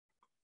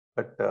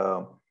 but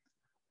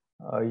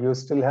you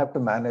still have to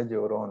manage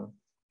your own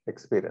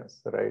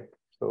experience, right?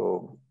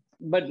 So,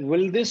 but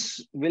will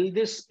this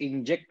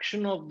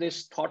injection of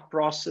this thought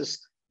process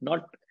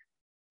not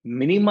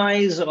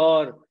minimize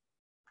or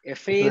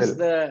efface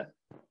the?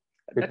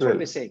 That's what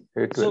we're saying.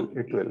 It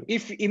will.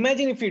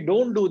 Imagine if you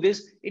don't do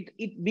this,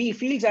 it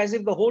feels as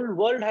if the whole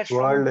world has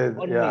shrunk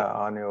on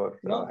your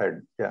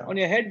head, on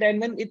your head,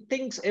 and then it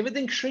thinks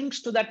everything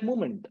shrinks to that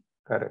moment.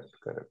 Correct.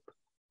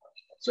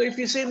 So if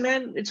you say,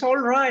 man, it's all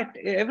right,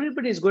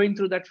 everybody is going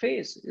through that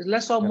phase,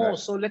 less or more.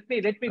 So let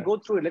me go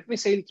through it. Let me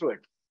sail through it.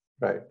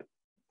 Right.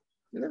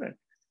 Isn't it?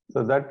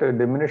 So that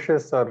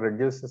diminishes or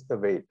reduces the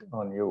weight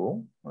on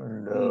you,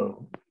 and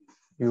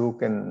you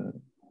can.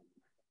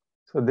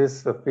 So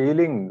this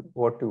feeling,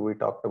 what we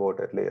talked about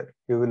earlier,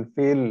 you will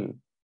feel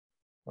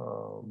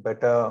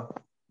better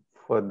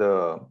for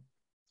the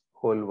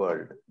whole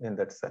world in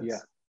that sense.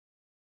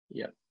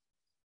 Yeah.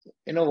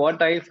 You know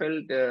what I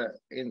felt?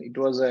 It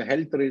was a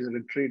health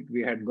retreat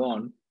we had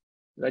gone.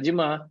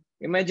 Rajima,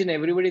 imagine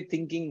everybody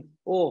thinking,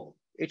 oh,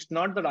 it's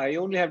not that I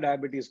only have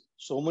diabetes.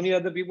 So many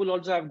other people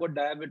also have got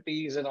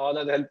diabetes and all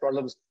other health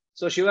problems.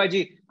 So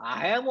Shivaji,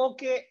 I am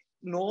okay.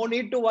 No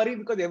need to worry,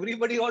 because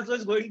everybody also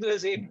is going through the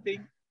same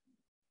thing.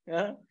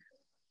 Yeah.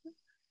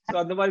 So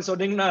otherwise,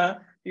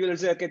 you will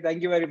say, okay,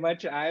 thank you very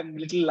much. I am a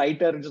little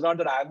lighter. It's not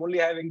that I'm only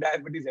having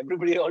diabetes.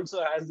 Everybody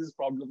also has these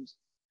problems.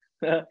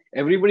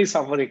 Everybody is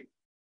suffering.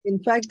 In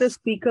fact, the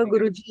speaker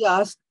Guruji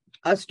asked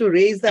us to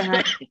raise the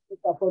hand to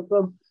suffer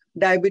from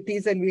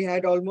diabetes, and we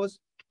had almost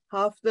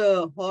half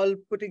the hall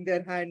putting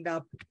their hand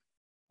up.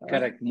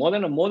 Correct. More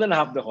than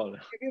half the hall.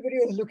 Everybody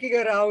was looking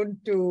around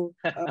to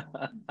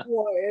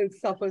who else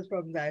suffers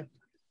from that.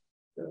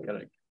 So,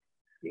 Correct.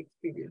 the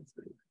experience.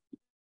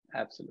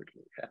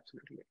 Absolutely.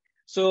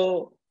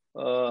 So,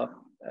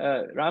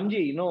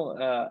 Ramji,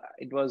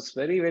 it was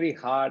very, very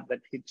hard that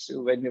hits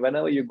you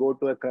whenever you go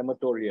to a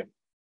crematorium.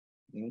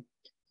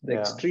 The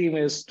extreme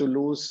is to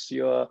lose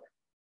your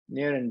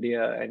near and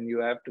dear, and you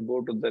have to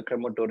go to the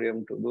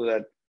crematorium to do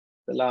that,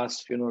 the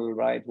last funeral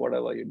rite,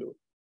 whatever you do.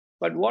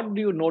 But what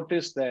do you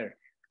notice there?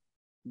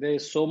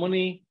 There's so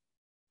many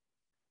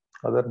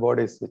other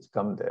bodies which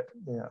come there.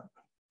 Yeah.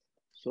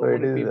 So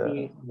many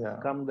people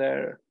come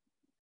there.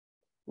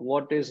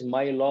 What is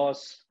my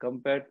loss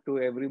compared to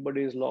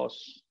everybody's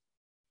loss?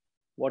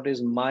 What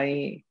is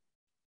my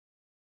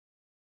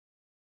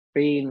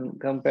pain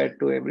compared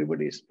to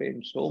everybody's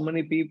pain? So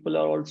many people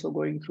are also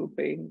going through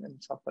pain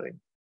and suffering.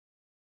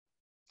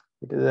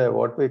 It is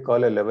what we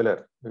call a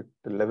leveler. It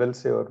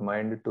levels your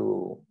mind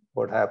to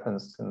what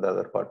happens in the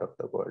other part of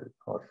the world.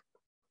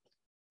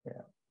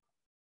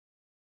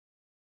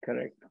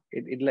 Correct.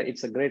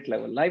 It's a great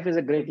level. Life is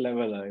a great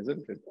leveler,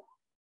 isn't it?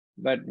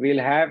 But we'll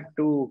have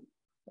to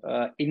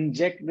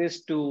inject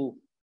this to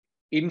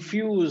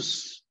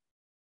infuse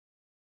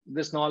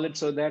this knowledge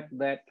so that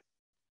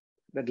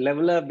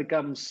leveler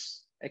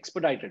becomes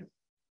expedited.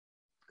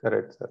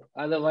 Correct, sir.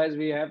 Otherwise,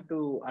 we have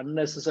to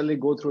unnecessarily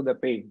go through the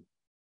pain.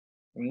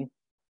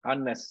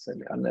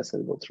 Unnecessarily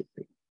go through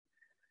pain.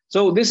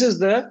 So this is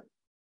the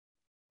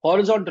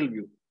horizontal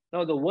view.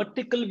 Now the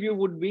vertical view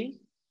would be,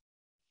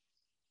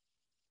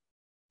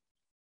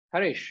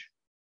 Harish,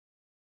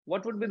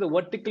 what would be the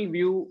vertical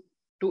view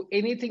to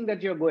anything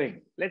that you're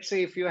going? Let's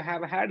say if you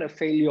have had a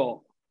failure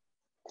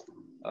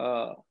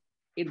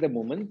in the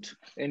moment,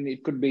 and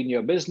it could be in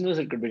your business,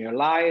 it could be in your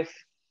life,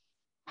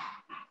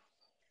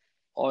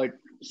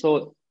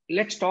 so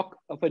let's talk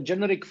of a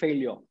generic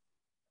failure,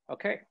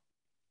 okay?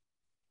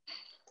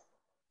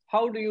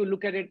 How do you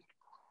look at it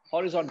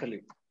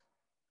horizontally?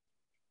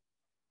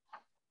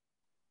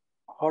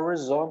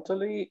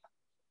 Horizontally,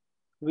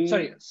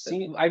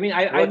 I mean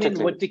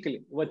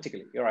vertically.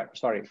 You're right.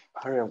 Sorry.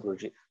 Hariam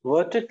Guruji.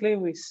 Vertically,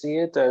 we see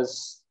it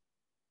as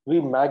we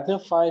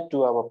magnify it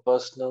to our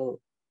personal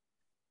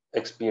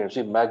experience.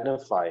 We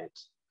magnify it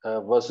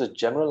versus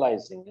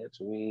generalizing it.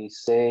 We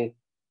say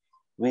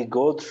we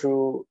go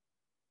through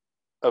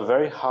a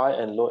very high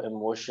and low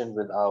emotion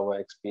with our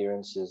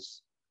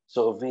experiences.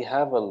 So if we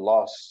have a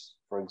loss,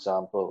 for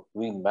example,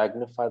 we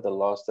magnify the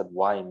loss, that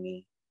why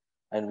me?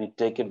 And we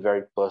take it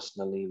very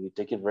personally, we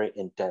take it very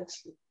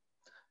intensely.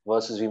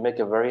 Versus we make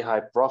a very high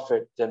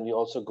profit, then we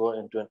also go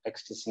into an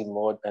ecstasy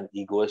mode and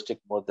egoistic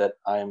mode that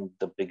I'm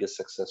the biggest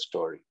success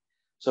story.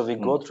 So we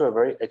go through a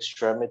very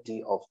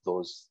extremity of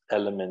those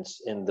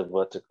elements in the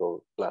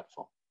vertical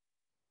platform.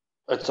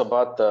 It's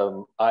about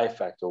the I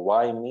factor,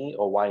 why me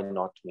or why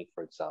not me,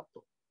 for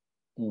example,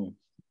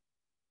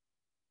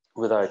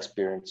 with our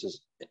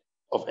experiences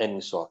of any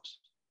sort.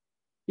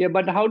 Yeah,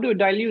 but how do you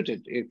dilute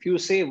it? If you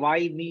say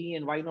why me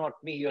and why not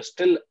me, you're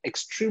still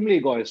extremely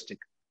egoistic.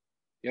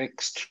 You're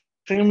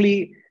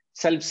extremely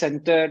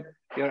self-centered.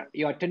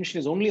 Your attention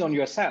is only on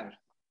yourself.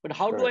 But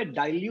how do I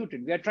dilute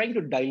it? We are trying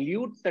to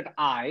dilute that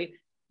I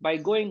by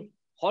going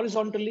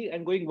horizontally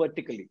and going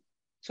vertically.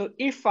 So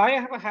if I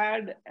have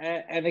had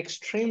an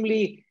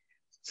experience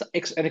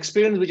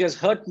which has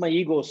hurt my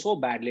ego so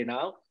badly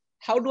now,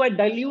 how do I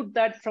dilute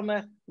that from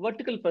a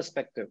vertical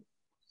perspective?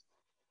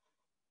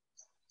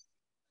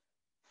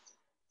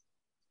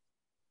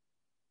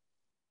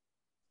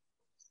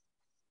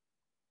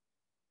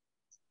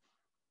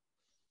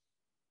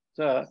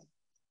 So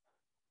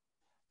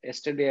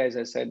yesterday, as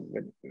I said,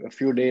 last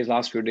few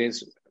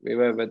days, we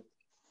were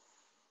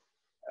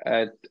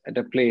at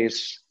a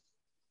place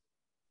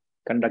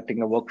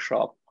conducting a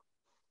workshop,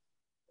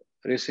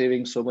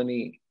 receiving so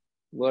many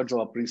words of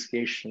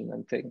appreciation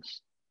and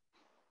things.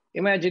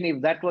 Imagine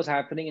if that was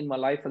happening in my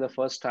life for the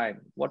first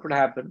time, what would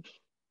happen?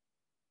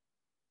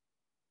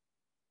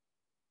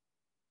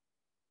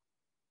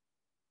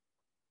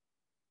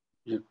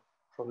 You'd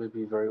probably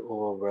be very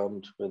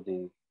overwhelmed with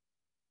the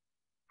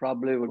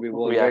very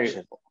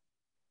reaction.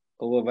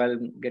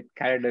 overwhelmed, get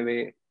carried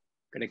away,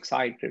 get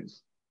excited.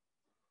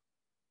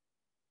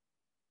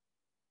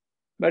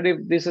 But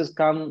if this has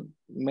come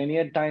many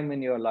a time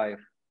in your life,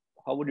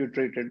 how would you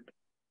treat it?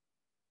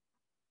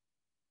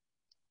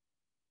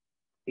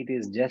 It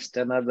is just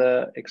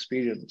another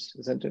experience,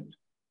 isn't it?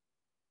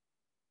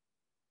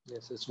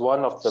 Yes, it's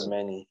one of the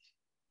many.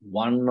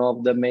 One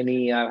of the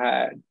many I've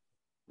had.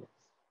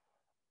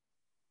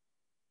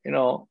 You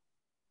know,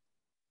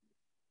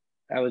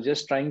 I was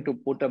just trying to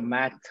put a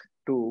math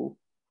to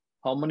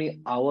how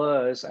many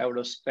hours I would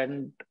have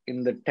spent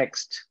in the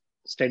text,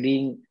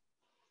 studying,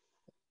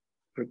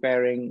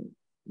 preparing,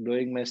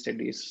 doing my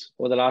studies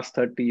over the last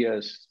 30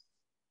 years.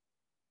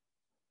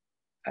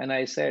 And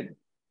I said,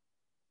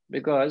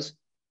 because,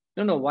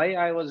 why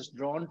I was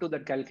drawn to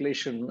that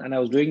calculation, and I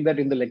was doing that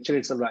in the lecture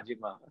itself,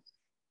 Rajima.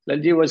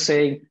 Lalji was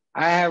saying,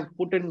 I have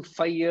put in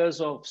 5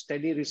 years of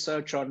steady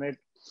research on it.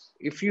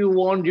 If you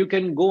want, you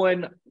can go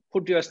and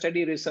put your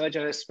study research,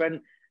 I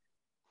spent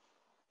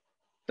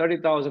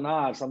 30,000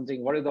 hours,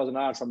 something, 40,000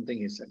 hours, something,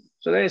 he said.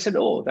 So then I said,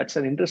 oh, that's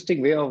an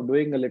interesting way of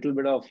doing a little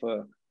bit of,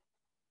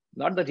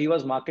 not that he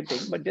was marketing,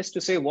 but just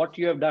to say what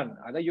you have done.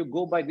 Either you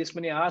go by this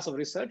many hours of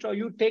research or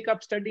you take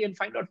up study and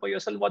find out for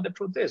yourself what the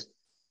truth is.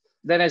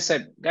 Then I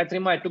said,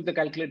 Gayatrima, I took the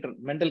calculator,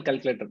 mental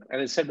calculator,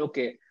 and I said,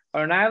 okay,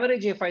 on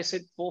average, if I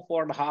sit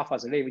 4.5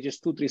 hours a day, which is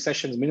 2-3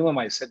 sessions minimum,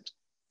 I sit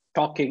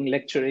talking,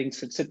 lecturing,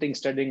 sitting,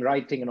 studying,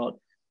 writing, and all.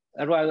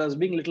 Otherwise, I was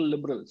being a little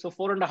liberal. So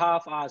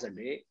 4.5 hours a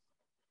day.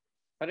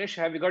 Paresh,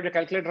 have you got your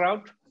calculator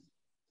out?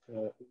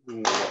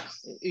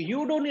 Yes.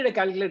 You don't need a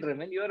calculator,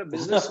 man. You're a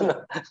businessman.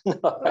 No,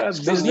 I A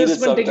still need it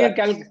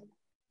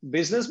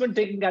businessman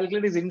taking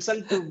calculator is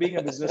insult to being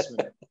a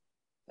businessman.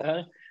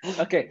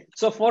 Okay,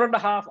 so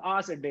 4.5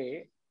 hours a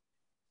day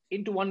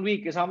into 1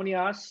 week is how many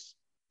hours?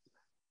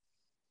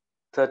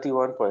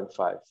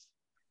 31.5.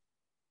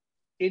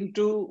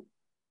 Into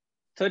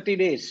 30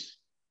 days.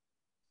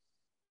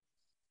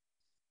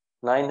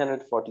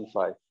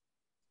 945.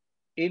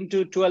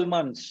 Into 12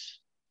 months.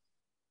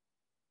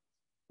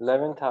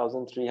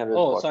 11,340.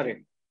 Oh,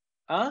 sorry.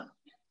 Huh?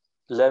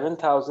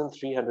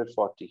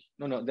 11,340.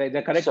 No,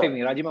 they're correcting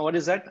me. Rajima, what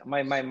is that?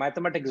 My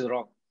mathematics is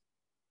wrong.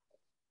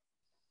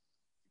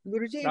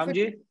 Guruji, if Ramji?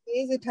 it is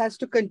days, it has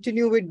to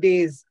continue with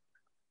days.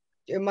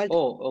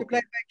 Oh,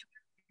 okay.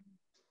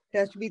 It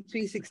has to be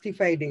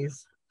 365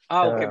 days.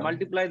 Okay,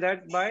 multiply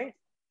that by?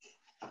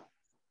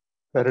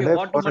 Per Okay, day,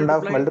 what to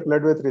 4.5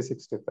 multiplied by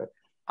 365.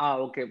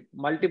 Okay.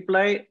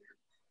 Multiply,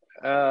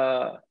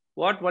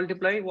 what?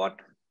 Multiply what?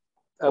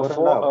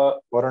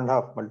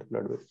 4.5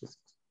 multiplied by 365.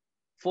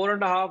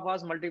 4.5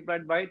 hours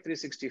multiplied by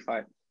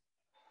 365.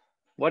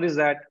 What is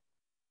that?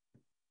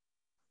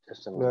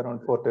 Just a minute.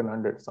 Around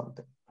 1400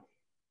 something.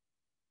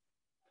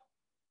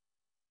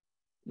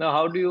 Now,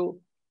 how do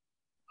you,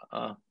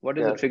 what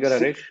is the figure,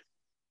 Harish?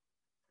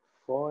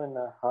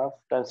 4.5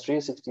 times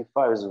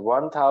 365 is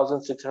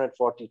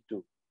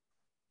 1,642.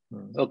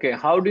 Okay,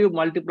 how do you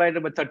multiply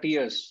it by 30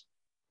 years?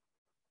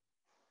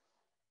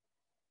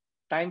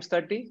 Times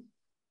 30?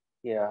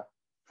 Yeah,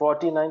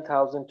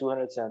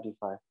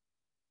 49,275.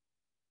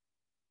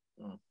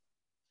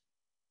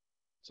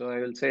 So I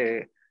will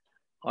say,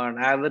 on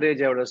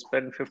average, I would have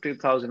spent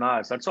 50,000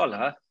 hours. That's all,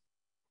 huh?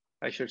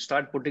 I should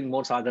start putting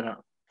more sadhana.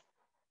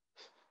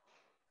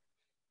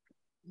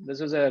 This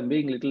is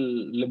being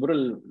little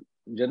liberal,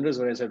 generous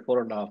when I said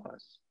 4.5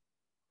 hours.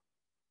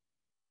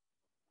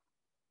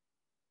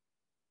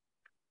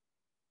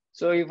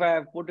 So if I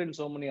have put in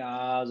so many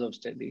hours of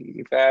study,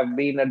 if I have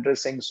been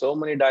addressing so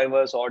many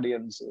diverse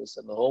audiences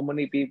and so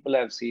many people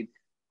I've seen,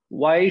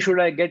 why should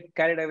I get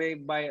carried away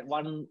by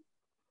one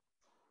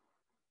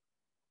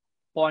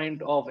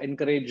point of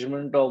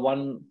encouragement or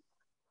one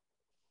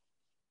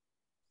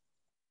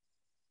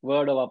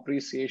word of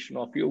appreciation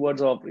or few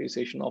words of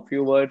appreciation or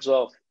few words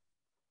of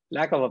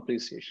lack of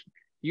appreciation?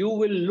 You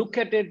will look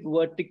at it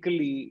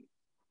vertically.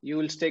 You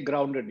will stay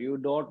grounded. You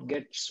don't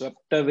get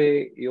swept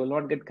away. You will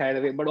not get carried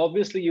away. But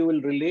obviously, you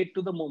will relate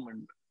to the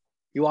moment.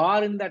 You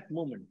are in that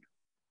moment.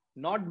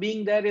 Not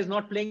being there is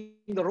not playing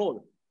the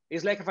role.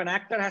 It's like if an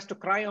actor has to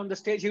cry on the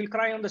stage, he will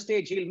cry on the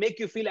stage. He'll make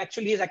you feel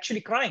actually he's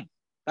actually crying.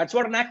 That's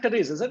what an actor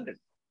is, isn't it?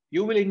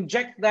 You will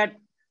inject that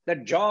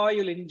joy,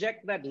 you'll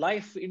inject that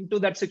life into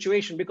that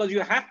situation because you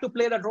have to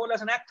play that role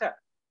as an actor.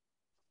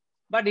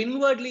 But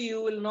inwardly,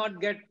 you will not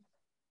get.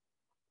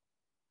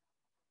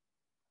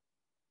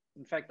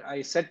 In fact,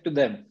 I said to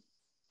them,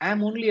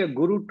 I'm only a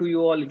guru to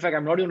you all. In fact,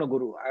 I'm not even a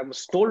guru. I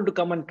was told to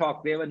come and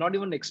talk. They were not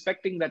even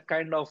expecting that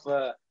kind of,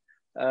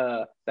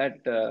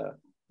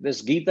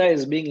 this Gita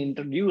is being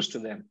introduced to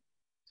them.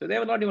 So they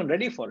were not even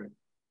ready for it.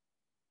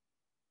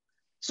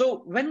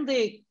 So when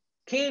they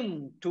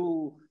came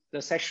to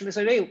the session, they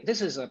said, hey,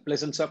 this is a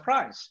pleasant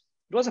surprise.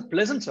 It was a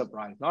pleasant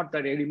surprise. Not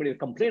that anybody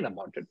complained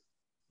about it.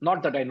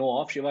 Not that I know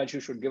of. Shivaji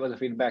should give us a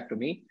feedback to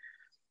me.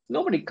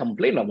 Nobody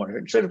complained about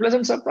it. So it's a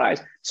pleasant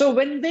surprise. So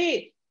when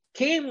they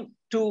came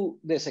to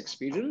this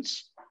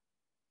experience,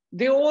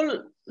 they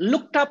all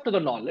looked up to the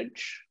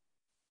knowledge.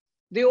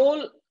 They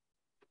all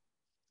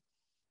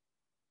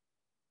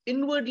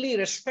inwardly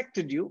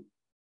respected you.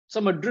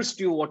 Some addressed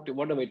you,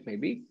 whatever it may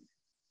be.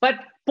 But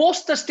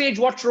post the stage,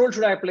 what role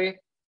should I play?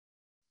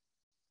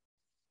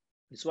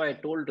 That's why I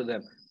told to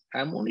them,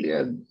 I'm only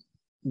a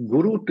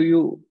guru to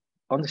you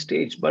on the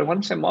stage. But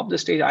once I'm off the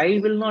stage, I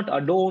will not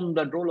adorn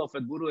the role of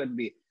a guru and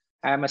be,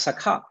 I am a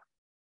sakha.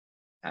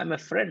 I'm a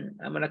friend.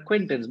 I'm an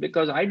acquaintance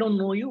because I don't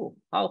know you.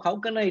 How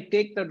can I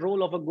take that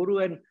role of a guru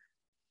and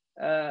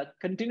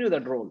continue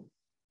that role?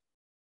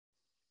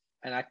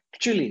 And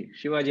actually,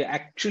 Shivaji,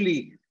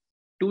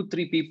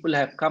 2-3 people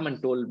have come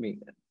and told me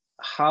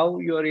how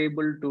you're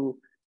able to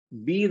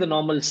be the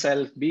normal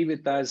self, be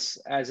with us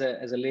as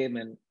a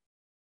layman.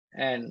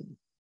 And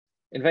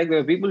in fact, there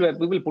were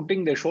people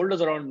putting their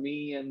shoulders around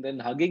me and then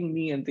hugging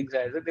me and things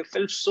like that. They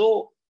felt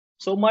so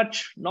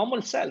much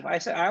normal self. I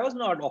said, I was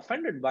not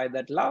offended by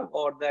that love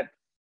or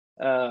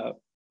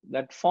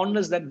that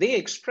fondness that they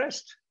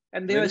expressed.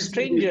 And they were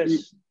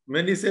strangers.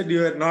 Many said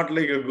you are not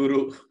like a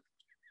guru.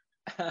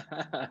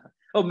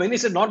 Oh, many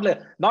said not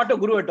a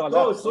guru at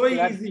all. So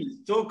easy,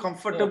 so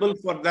comfortable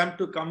for them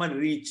to come and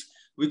reach,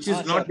 which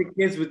is not the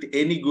case with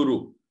any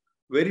guru.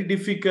 Very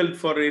difficult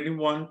for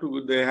anyone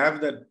to, they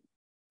have that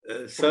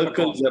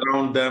circles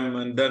around them,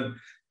 and then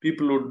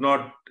people would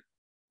not,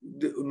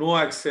 no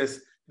access.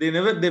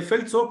 They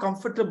felt so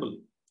comfortable.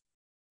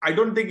 I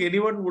don't think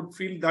anyone would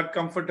feel that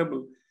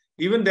comfortable.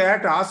 Even they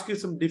had to ask you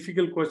some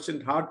difficult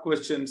questions, hard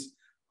questions,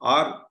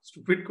 or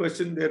stupid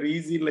questions. They're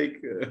easy, like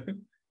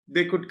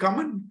they could come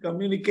and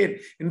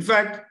communicate. In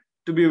fact,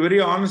 to be very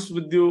honest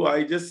with you,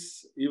 I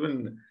just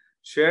even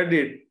shared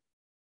it.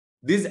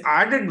 This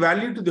added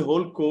value to the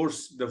whole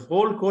course. The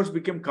whole course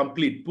became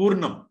complete,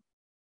 Purnam.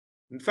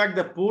 In fact,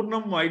 the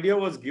Purnam idea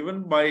was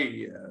given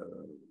by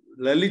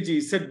Lalitji.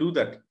 He said, do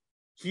that.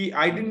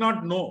 I did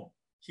not know.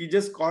 He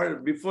just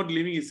called before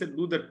leaving. He said,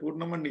 do that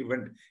Purnam, and he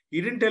went. He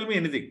didn't tell me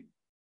anything.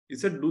 He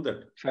said, do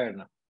that. Fair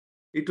enough.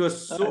 It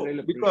was so,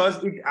 really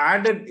because it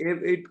added,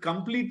 it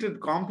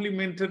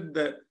complemented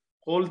the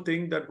whole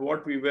thing that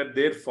what we were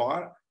there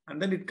for,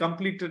 and then it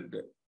completed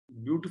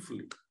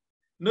beautifully.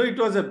 No, it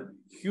was a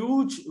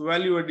huge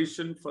value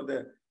addition for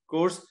the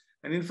course.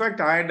 And in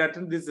fact, I had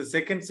attended this the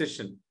second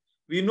session.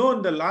 We know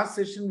in the last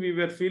session, we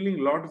were feeling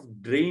a lot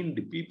of drained.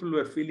 People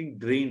were feeling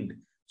drained.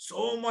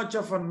 So much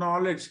of our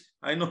knowledge.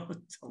 I know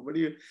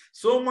somebody,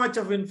 so much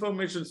of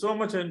information, so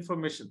much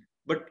information.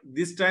 But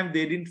this time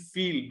they didn't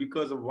feel,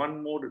 because of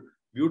one more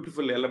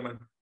beautiful element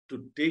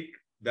to take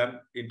them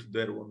into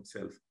their own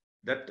self.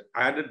 That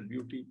added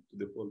beauty to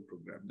the whole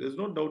program. There's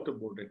no doubt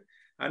about it.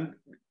 And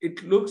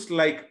it looks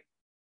like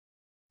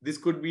this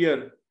could be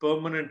a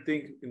permanent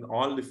thing in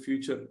all the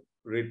future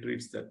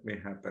retreats that may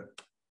happen.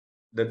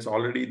 That's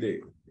already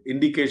the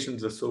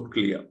indications are so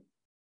clear.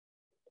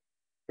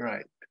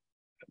 Right.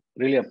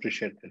 Really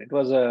appreciate it. It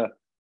was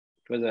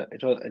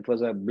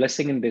a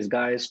blessing in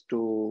disguise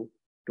to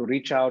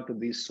reach out to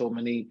these so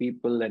many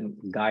people and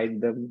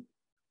guide them,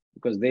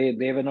 because they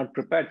were not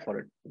prepared for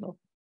it, you know.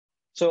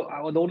 So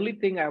the only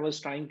thing I was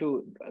trying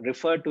to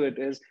refer to it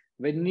is,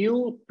 when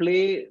you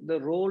play the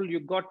role, you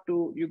got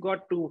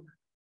to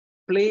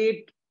play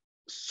it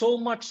so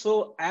much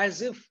so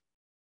as if,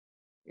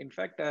 in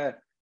fact,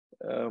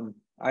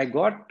 I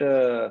got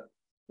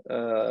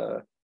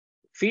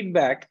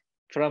feedback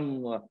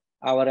from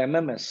our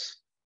MMS.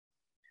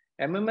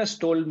 MMS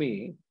told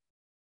me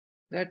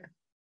that,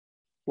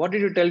 what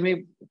did you tell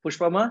me,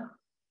 Pushpama?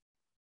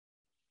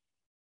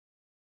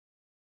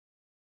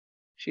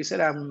 She said,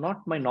 I'm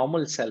not my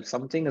normal self.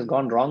 Something has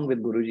gone wrong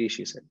with Guruji,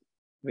 she said.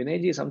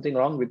 Vinayji, something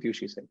wrong with you,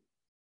 she said.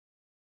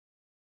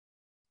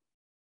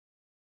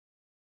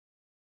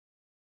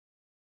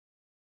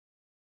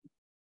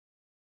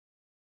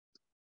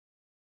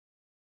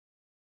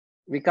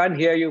 We can't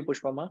hear you,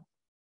 Pushpama.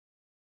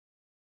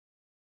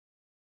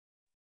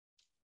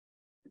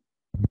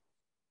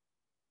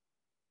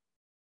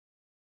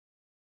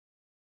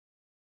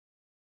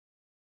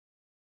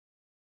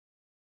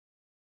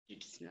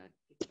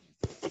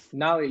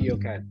 Now you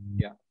can,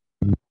 yeah.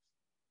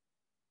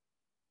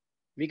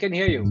 We can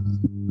hear you.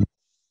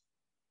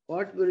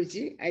 What,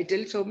 Guruji? I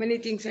tell so many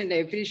things and I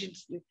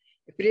appreciate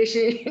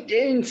it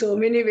in so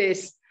many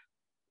ways.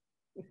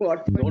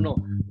 What? No.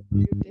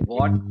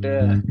 What?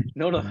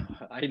 No.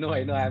 I know.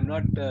 I'm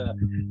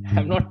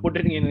not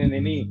putting in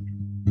any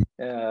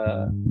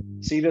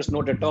serious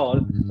note at all.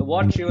 So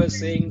what she was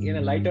saying in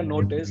a lighter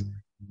note is,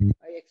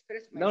 I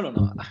express myself.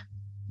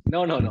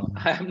 No.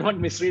 I am not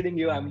misreading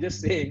you. I'm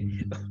just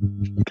saying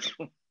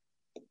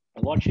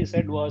what she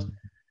said was,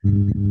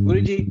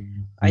 Guruji,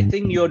 I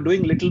think you're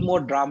doing little more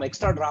drama,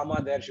 extra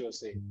drama there, she was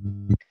saying.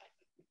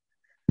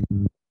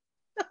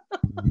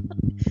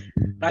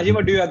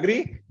 Rajima, do you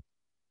agree?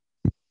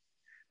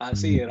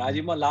 See,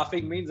 Rajima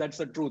laughing means that's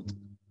the truth.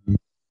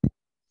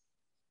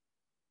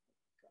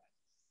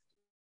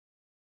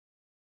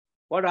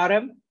 What,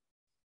 RM?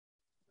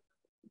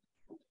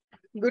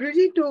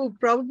 Guruji, to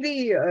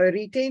probably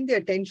retain the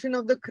attention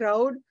of the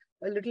crowd,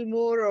 a little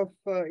more of,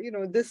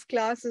 this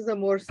class is a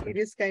more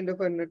serious kind of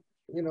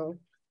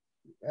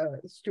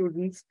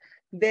students.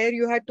 There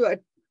you had to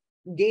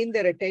gain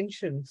their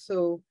attention.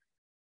 So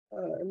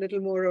a little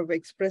more of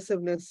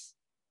expressiveness,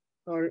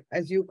 or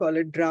as you call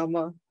it,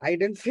 drama. I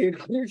didn't say it,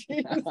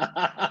 Guruji.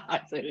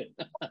 I said it.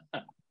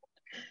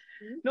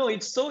 No,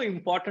 it's so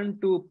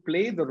important to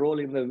play the role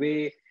in the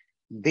way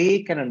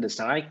they can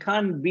understand. I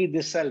can't be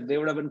this self. They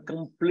would have been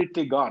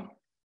completely gone.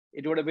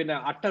 It would have been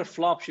an utter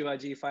flop,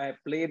 Shivaji, if I had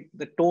played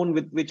the tone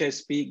with which I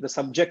speak, the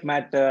subject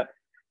matter,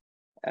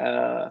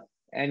 and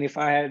if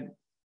I had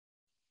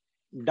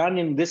done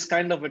in this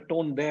kind of a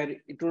tone there,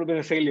 it would have been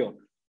a failure.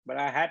 But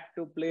I had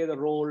to play the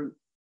role,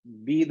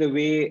 be the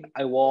way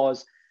I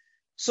was.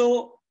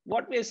 So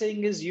what we're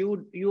saying is,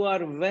 you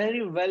are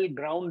very well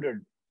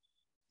grounded.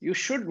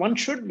 One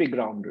should be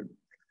grounded.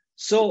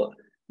 So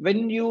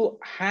when you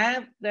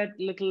have that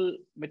little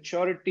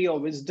maturity or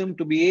wisdom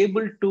to be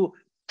able to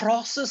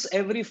process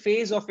every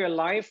phase of your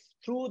life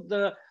through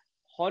the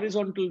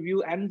horizontal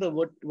view and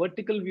the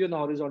vertical view and the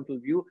horizontal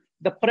view,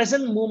 the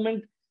present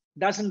moment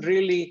doesn't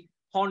really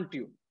haunt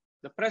you.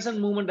 The present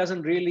moment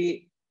doesn't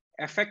really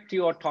affect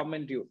you or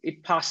torment you.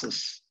 It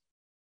passes.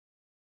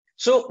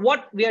 So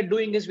what we are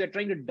doing is we are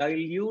trying to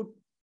dilute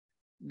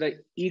the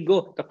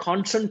ego, the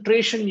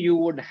concentration you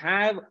would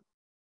have.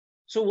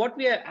 So what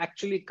we are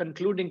actually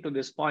concluding to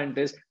this point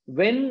is,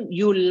 when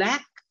you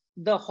lack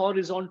the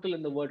horizontal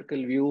and the vertical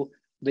view,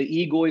 the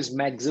ego is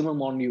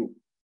maximum on you.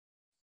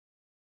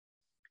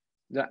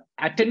 The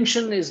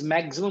attention is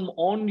maximum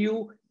on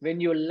you when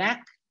you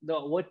lack the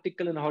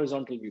vertical and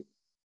horizontal view.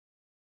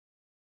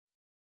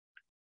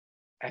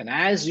 And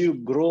as you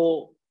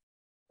grow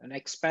and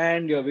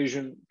expand your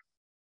vision,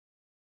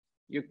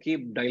 you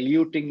keep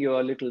diluting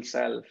your little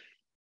self.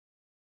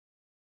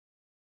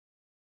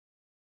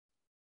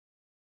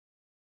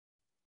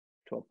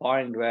 To a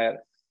point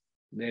where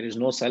there is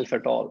no self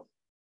at all.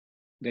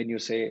 Then you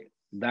say,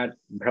 that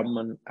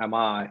Brahman am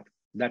I,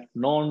 that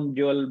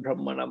non-dual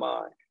Brahman am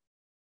I.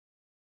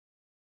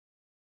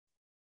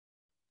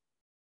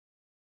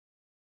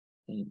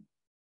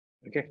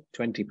 Okay,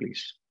 20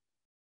 please.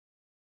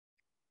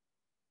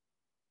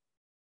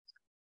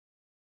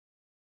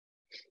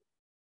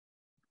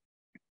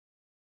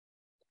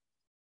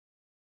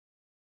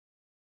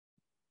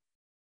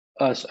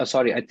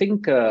 Sorry, I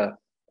think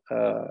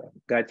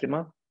Gayatri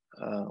Ma,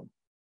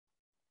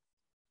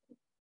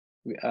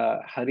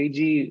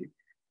 Hariji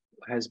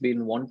has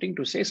been wanting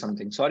to say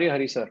something. Sorry,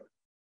 Hari sir.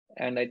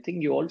 And I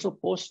think you also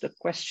posed a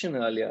question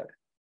earlier.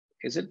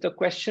 Is it the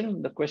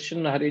question? The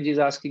question Hariji is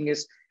asking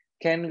is,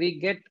 can we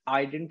get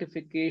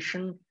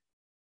identification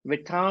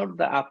without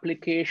the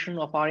application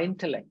of our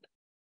intellect?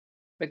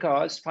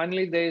 Because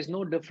finally, there is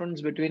no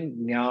difference between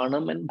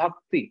jnanam and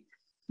bhakti.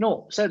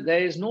 No, sir,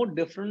 there is no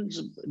difference.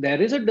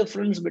 There is a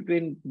difference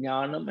between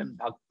jnanam and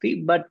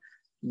bhakti, but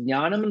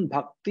jnanam and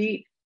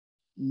bhakti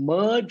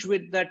merge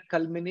with that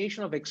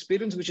culmination of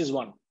experience, which is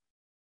one.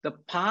 The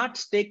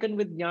parts taken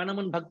with jnanam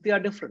and bhakti are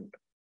different.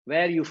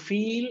 Where you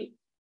feel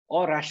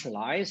or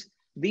rationalize,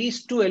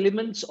 these two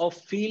elements of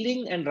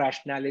feeling and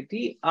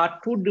rationality are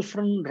two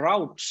different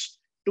routes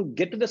to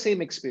get to the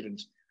same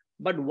experience.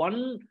 But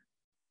once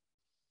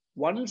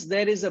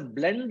there is a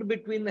blend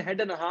between the head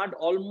and the heart,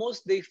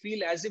 almost they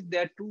feel as if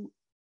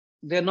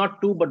they're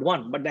not two but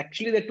one, but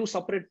actually they're two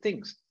separate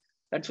things.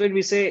 That's when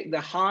we say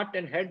the heart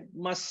and head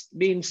must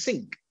be in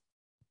sync.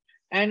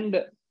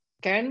 And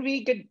can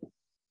we get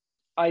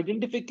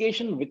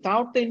identification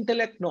without the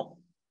intellect? No.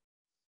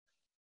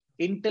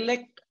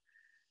 Intellect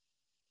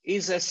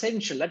is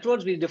essential. That's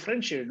what we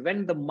differentiated.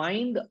 When the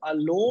mind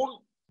alone,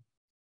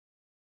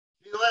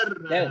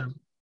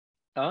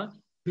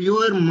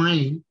 pure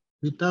mind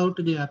without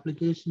the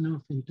application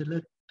of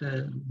intellect,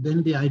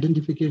 then the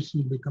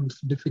identification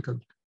becomes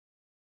difficult.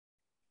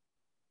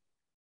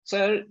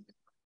 Sir,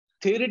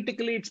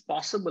 theoretically it's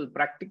possible.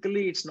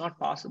 Practically it's not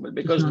possible,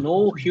 because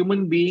no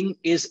human being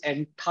is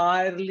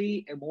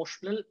entirely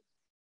emotional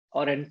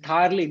or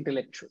entirely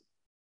intellectual.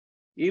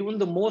 Even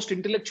the most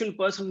intellectual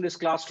person in this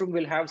classroom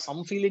will have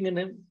some feeling in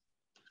him.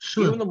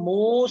 Sure. Even the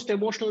most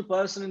emotional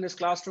person in this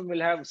classroom will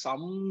have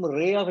some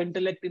ray of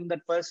intellect in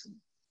that person.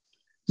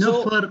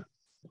 No,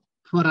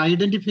 for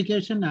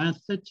identification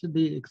as such,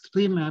 the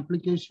extreme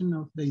application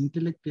of the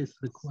intellect is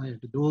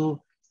required.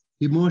 Though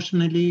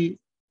emotionally,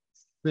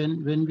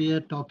 when we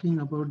are talking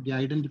about the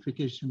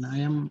identification, I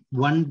am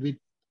one with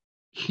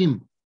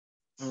him.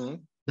 Mm-hmm.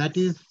 That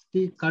is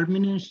the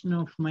culmination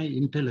of my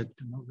intellect.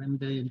 You know, when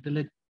the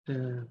intellect,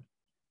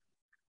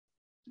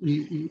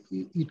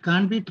 it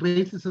can't be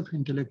traces of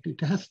intellect.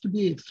 It has to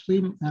be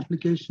extreme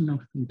application of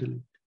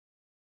intellect.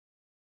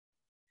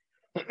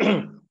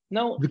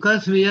 No,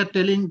 because we are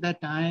telling that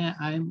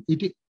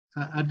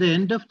at the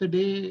end of the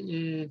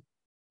day,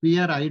 we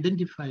are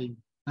identifying,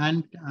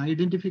 and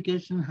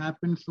identification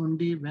happens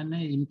only when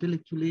I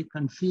intellectually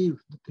conceive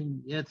the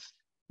thing. Yes,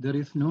 there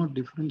is no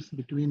difference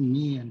between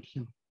me and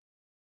him.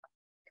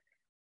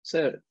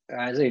 Sir,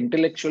 as an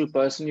intellectual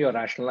person, you're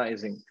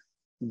rationalizing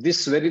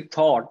this very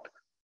thought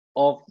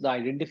of the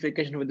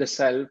identification with the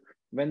self.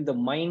 When the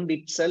mind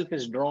itself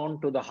is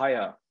drawn to the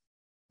higher,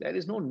 there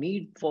is no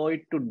need for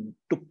it to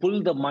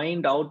pull the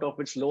mind out of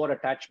its lower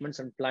attachments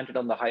and plant it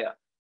on the higher.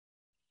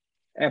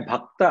 A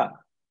bhakta,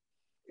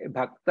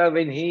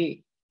 when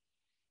he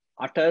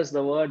utters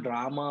the word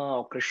Rama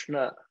or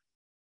Krishna,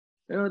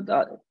 you know,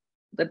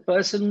 that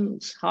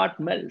person's heart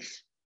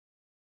melts.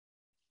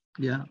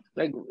 Yeah.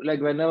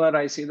 Like whenever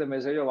I see the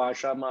message of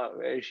Ashama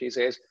where she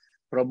says,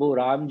 Prabhu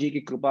Ram ji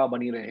ki krupa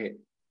bani rahe.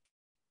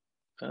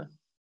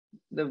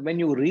 When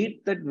you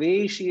read that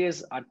way she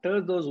has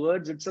uttered those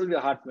words itself, your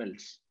heart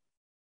melts.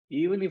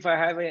 Even if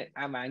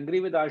I'm angry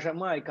with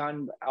Ashama, I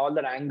can't, all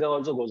that anger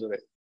also goes away.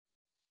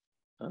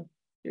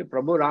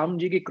 Prabhu Ram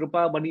ji ki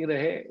krupa bani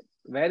rahe.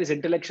 Where is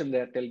intellection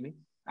there? Tell me.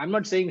 I'm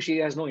not saying she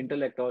has no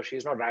intellect or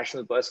she's not a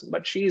rational person,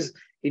 but she's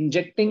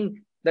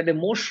injecting that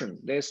emotion.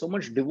 There's so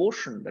much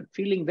devotion, that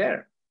feeling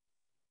there.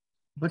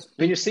 But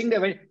when you sing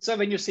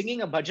when you're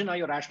singing a bhajan, are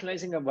you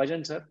rationalizing a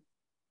bhajan, sir?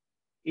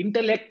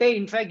 Intellect,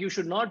 in fact, you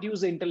should not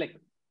use the intellect.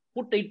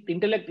 Put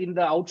intellect in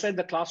the outside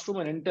the classroom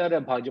and enter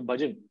a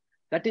bhajan.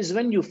 That is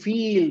when you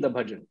feel the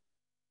bhajan.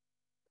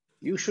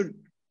 You should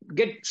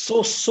get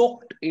so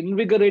soaked,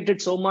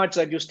 invigorated so much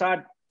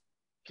that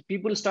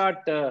people start,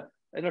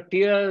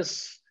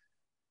 tears.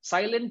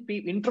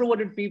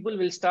 Introverted people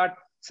will start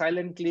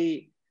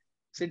silently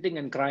sitting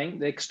and crying.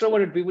 The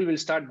extroverted people will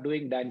start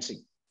doing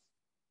dancing.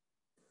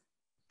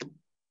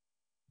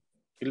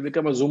 It'll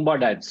become a Zumba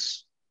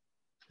dance,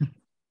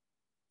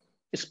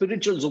 a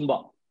spiritual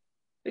Zumba.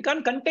 They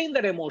can't contain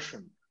their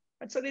emotion.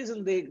 That's the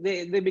reason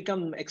they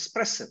become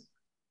expressive.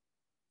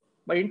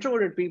 But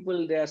introverted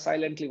people, they are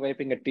silently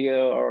wiping a tear,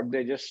 or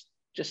they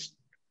just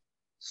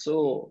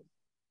so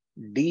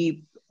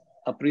deep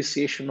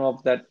appreciation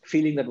of that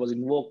feeling that was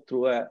invoked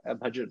through a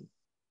bhajan.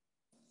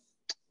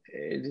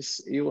 It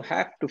is, you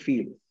have to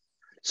feel.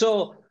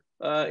 So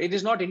it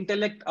is not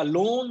intellect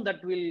alone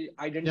that will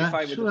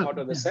identify with the thought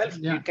of the self.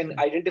 You can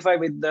identify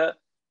with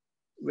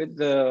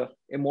the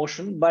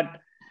emotion, but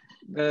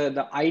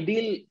the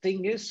ideal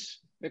thing is,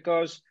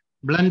 because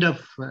blend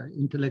of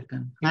intellect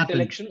and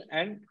intellection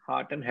and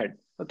heart and head.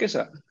 Okay,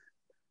 sir.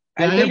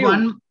 Yeah, I'll tell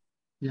you.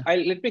 Yeah.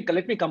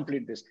 Let me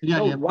complete this. Yeah,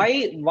 now, yeah,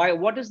 why?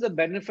 What is the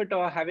benefit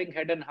of having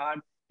head and heart?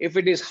 If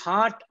it is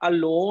heart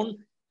alone,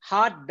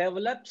 heart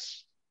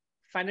develops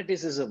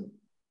fanaticism.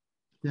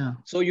 Yeah.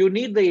 So you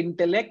need the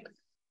intellect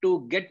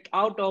to get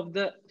out of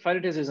the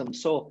fanaticism.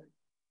 So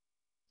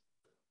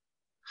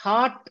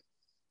heart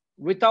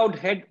without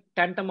head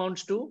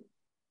tantamounts to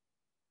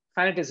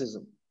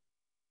fanaticism.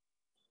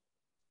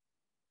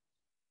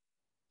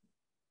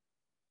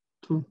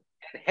 True.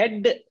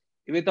 Head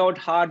without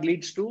heart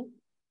leads to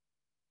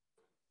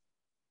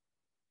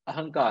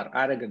ahankar,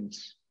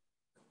 arrogance.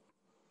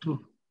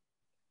 True.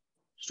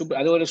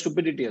 Otherwise,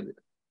 stupidity.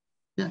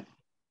 Yeah.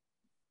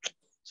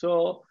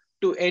 So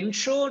to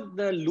ensure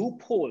the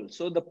loophole,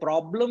 so the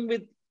problem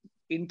with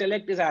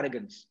intellect is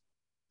arrogance,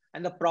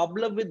 and the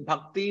problem with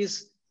bhakti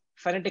is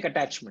fanatic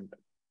attachment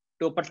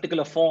to a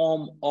particular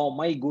form, or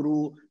my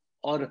guru,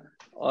 or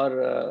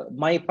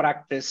my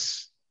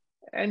practice.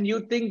 And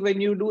you think when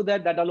you do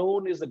that, that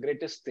alone is the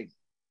greatest thing.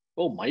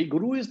 Oh, my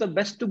guru is the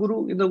best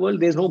guru in the world.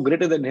 There's no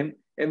greater than him.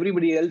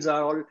 Everybody else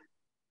are all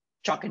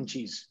chalk and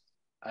cheese.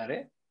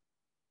 Are?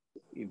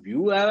 If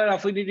you have an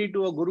affinity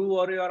to a guru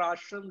or your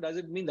ashram, does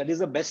it mean that is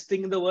the best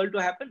thing in the world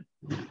to happen?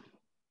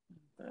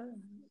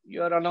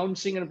 You are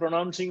announcing and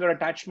pronouncing your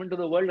attachment to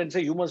the world and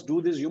say, you must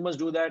do this, you must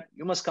do that,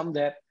 you must come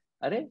there.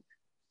 Are?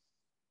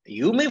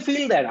 You may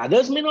feel that,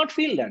 others may not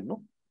feel that.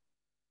 No,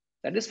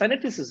 that is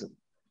fanaticism.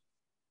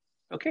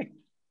 Okay,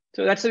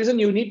 so that's the reason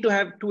you need to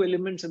have two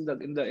elements in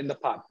the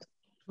path.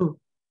 True.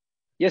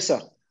 Yes,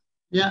 sir.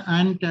 Yeah,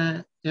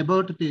 and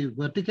about the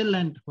vertical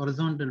and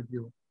horizontal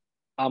view.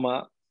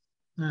 Ama.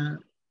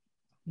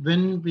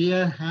 When we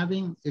are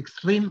having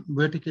extreme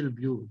vertical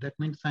view, that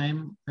means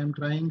I'm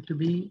trying to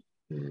be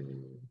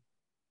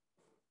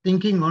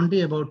thinking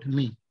only about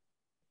me.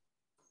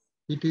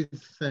 It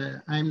is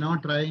I'm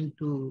not trying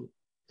to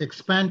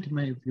expand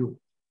my view.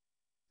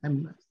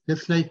 I'm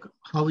just like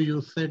how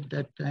you said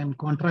that I'm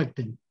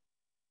contracting.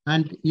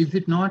 And is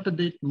it not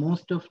that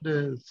most of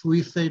the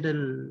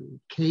suicidal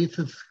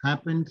cases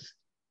happens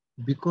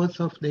because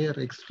of their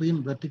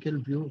extreme vertical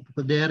view?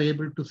 Because they are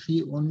able to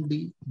see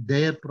only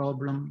their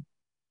problem,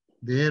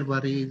 their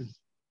worries,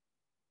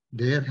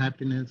 their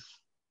happiness.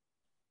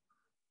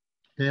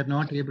 They are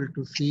not able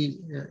to see.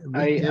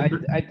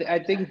 I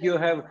think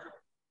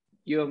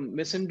you're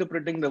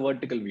misinterpreting the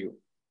vertical view.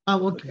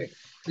 Okay.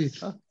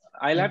 Please.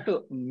 I'll have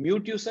to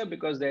mute you, sir,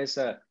 because there's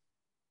a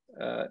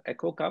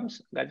echo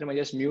comes. That time I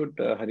just mute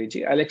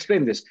Hariji. I'll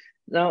explain this.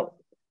 Now,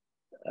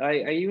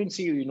 I even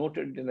see you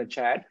noted in the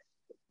chat.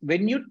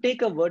 When you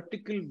take a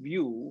vertical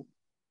view,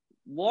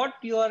 what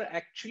you are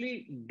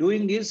actually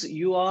doing is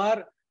you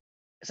are,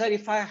 sir,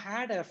 if I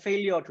had a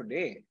failure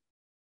today,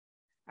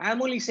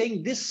 I'm only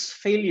saying this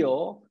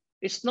failure,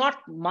 it's not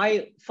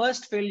my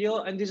first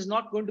failure and this is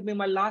not going to be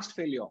my last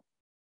failure.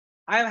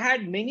 I've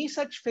had many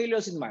such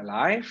failures in my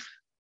life.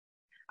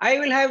 I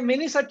will have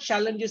many such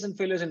challenges and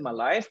failures in my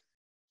life.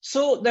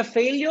 So the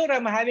failure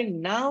I'm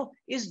having now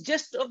is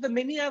just of the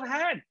many I've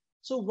had.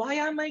 So why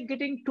am I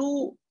getting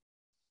too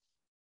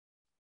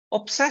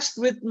obsessed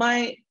with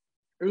my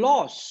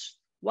loss?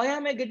 Why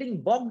am I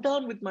getting bogged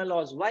down with my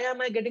loss? Why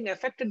am I getting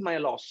affected by my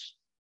loss?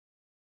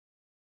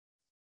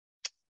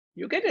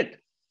 You get it?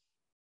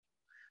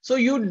 So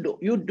you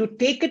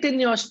take it in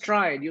your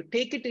stride, you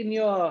take it in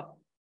your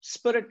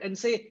spirit and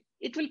say,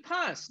 it will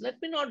pass.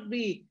 Let me not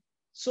be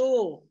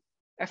so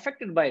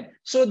affected by it.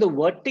 So the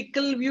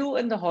vertical view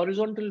and the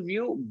horizontal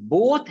view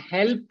both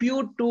help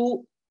you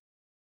to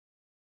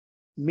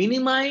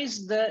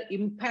minimize the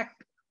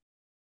impact,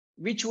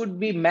 which would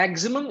be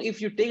maximum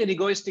if you take an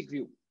egoistic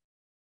view.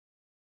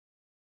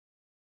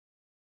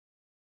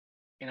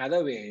 In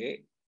other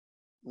way,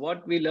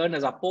 what we learn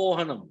as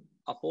apohanam.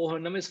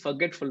 Apohanam is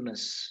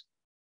forgetfulness.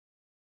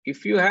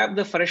 If you have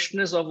the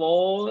freshness of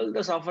all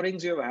the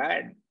sufferings you have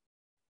had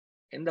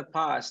in the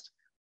past,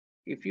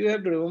 if you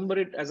have to remember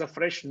it as a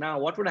fresh now,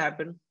 what would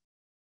happen?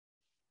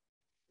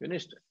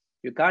 Finished.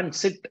 You can't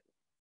sit.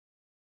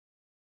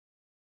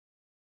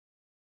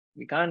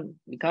 We can't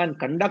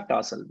conduct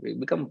ourselves. We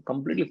become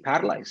completely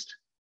paralyzed.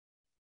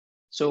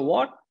 So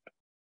what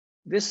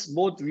this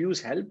both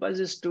views help us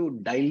is to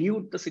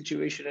dilute the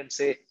situation and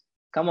say,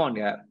 come on,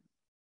 yeah,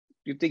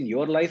 you think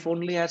your life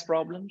only has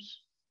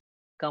problems?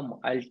 Come,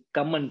 I'll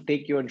come and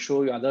take you and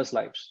show you others'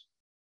 lives.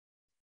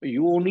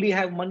 You only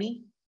have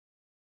money?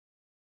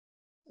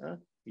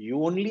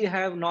 You only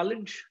have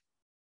knowledge?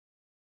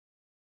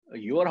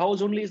 Your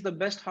house only is the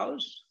best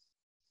house?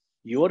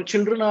 Your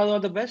children are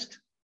the best?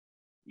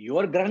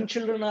 Your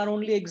grandchildren are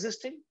only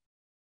existing?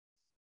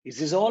 Is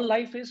this all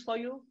life is for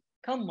you?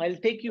 Come, I'll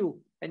take you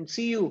and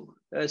show you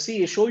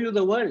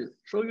the world,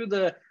 show you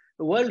the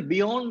world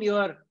beyond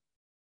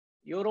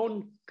your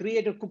own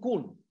creative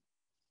cocoon,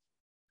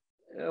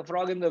 a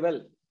frog in the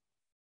well.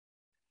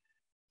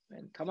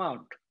 And come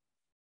out.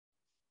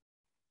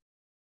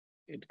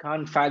 It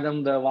can't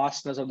fathom the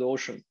vastness of the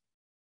ocean.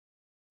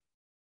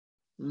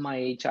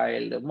 My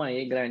child,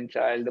 my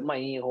grandchild,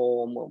 my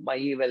home,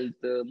 my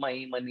wealth,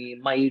 my money,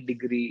 my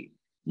degree,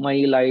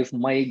 my life,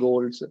 my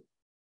goals.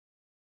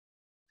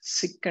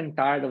 Sick and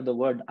tired of the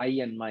word I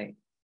and my.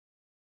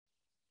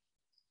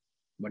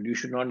 But you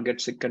should not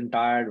get sick and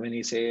tired when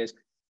he says,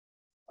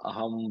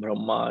 Aham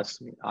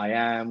Brahmasmi, I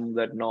am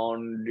that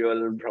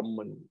non-dual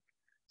Brahman.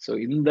 So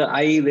in the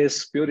I,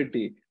 there's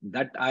purity.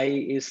 That I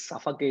is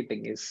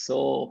suffocating, is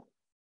so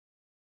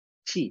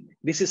cheap.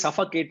 This is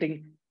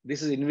suffocating,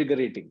 this is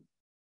invigorating.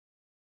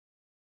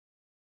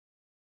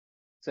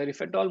 So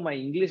if at all my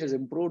English has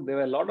improved, there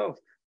were a lot of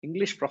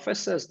English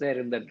professors there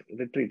in that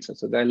retreat.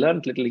 So I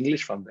learned little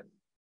English from them.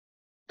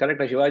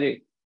 Correct,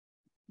 Shivaji?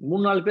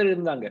 3-4 பேர்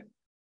இருந்தாங்க.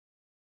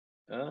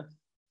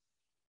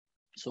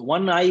 So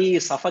one eye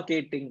is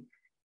suffocating,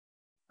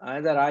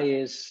 another eye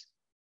is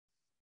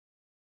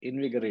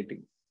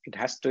invigorating. It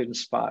has to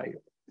inspire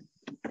you.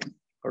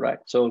 All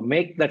right. So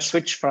make that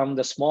switch from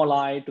the small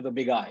eye to the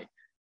big eye.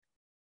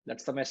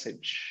 That's the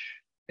message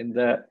in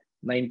the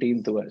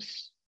 19th verse.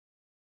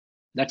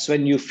 That's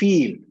when you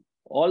feel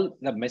all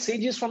the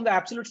messages from the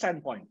absolute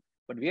standpoint.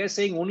 But we are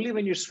saying only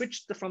when you switch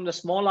from the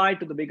small eye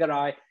to the bigger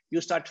eye,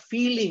 you start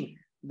feeling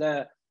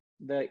the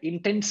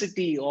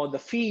intensity or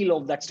the feel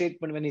of that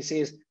statement when he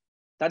says,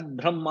 Tad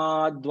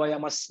Brahma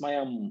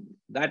Dvayamasmayam,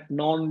 that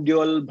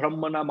non-dual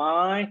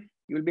Brahmanamai,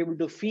 you will be able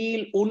to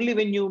feel only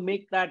when you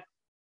make that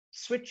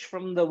switch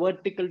from the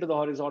vertical to the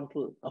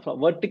horizontal. From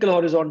vertical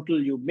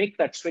horizontal, you make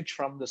that switch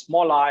from the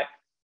small eye,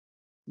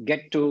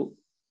 get to,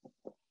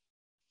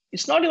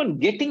 it's not even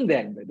getting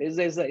there.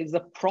 It's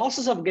the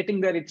process of getting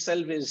there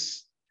itself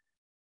is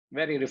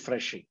very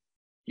refreshing.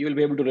 You will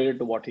be able to relate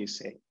to what he's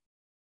saying.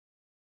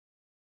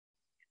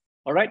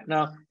 All right,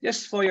 now,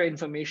 just for your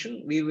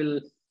information,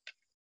 you'll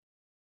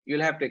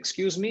have to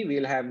excuse me.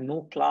 We'll have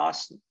no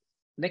class.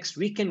 Next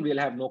weekend,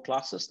 we'll have no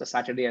classes, the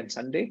Saturday and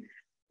Sunday,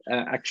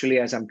 actually,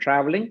 as I'm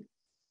traveling.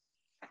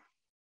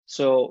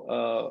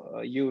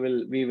 So you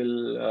will be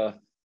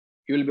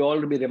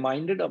all be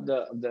reminded of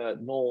the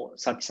no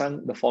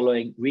satsang the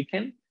following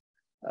weekend.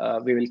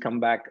 We will come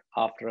back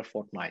after a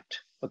fortnight.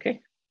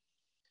 Okay.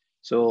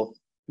 So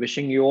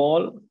wishing you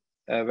all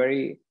a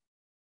very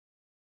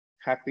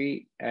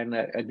happy and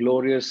a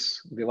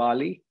glorious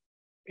Diwali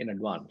in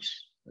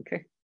advance.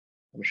 Okay.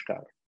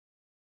 Namaskar.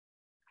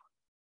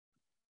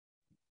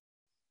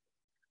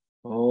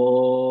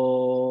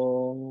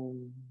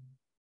 Om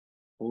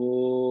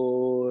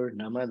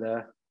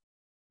Purnamada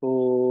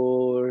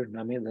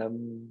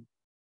Purnamidam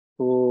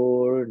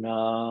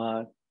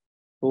Purnat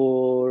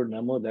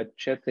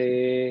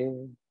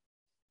Purnamudachyate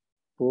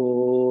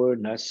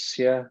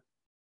Purnasya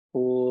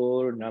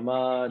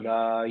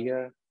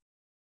Purnamadaya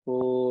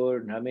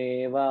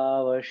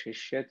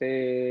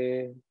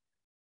Purnamevavashishyate.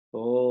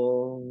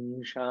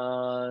 Om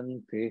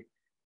Shanti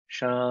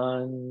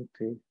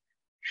Shanti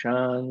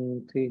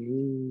Shanti.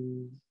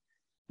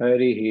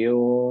 Hari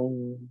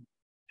Om.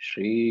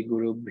 Shri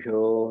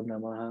Gurubhyo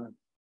Namaha.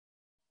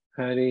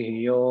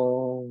 Hari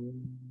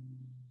Om.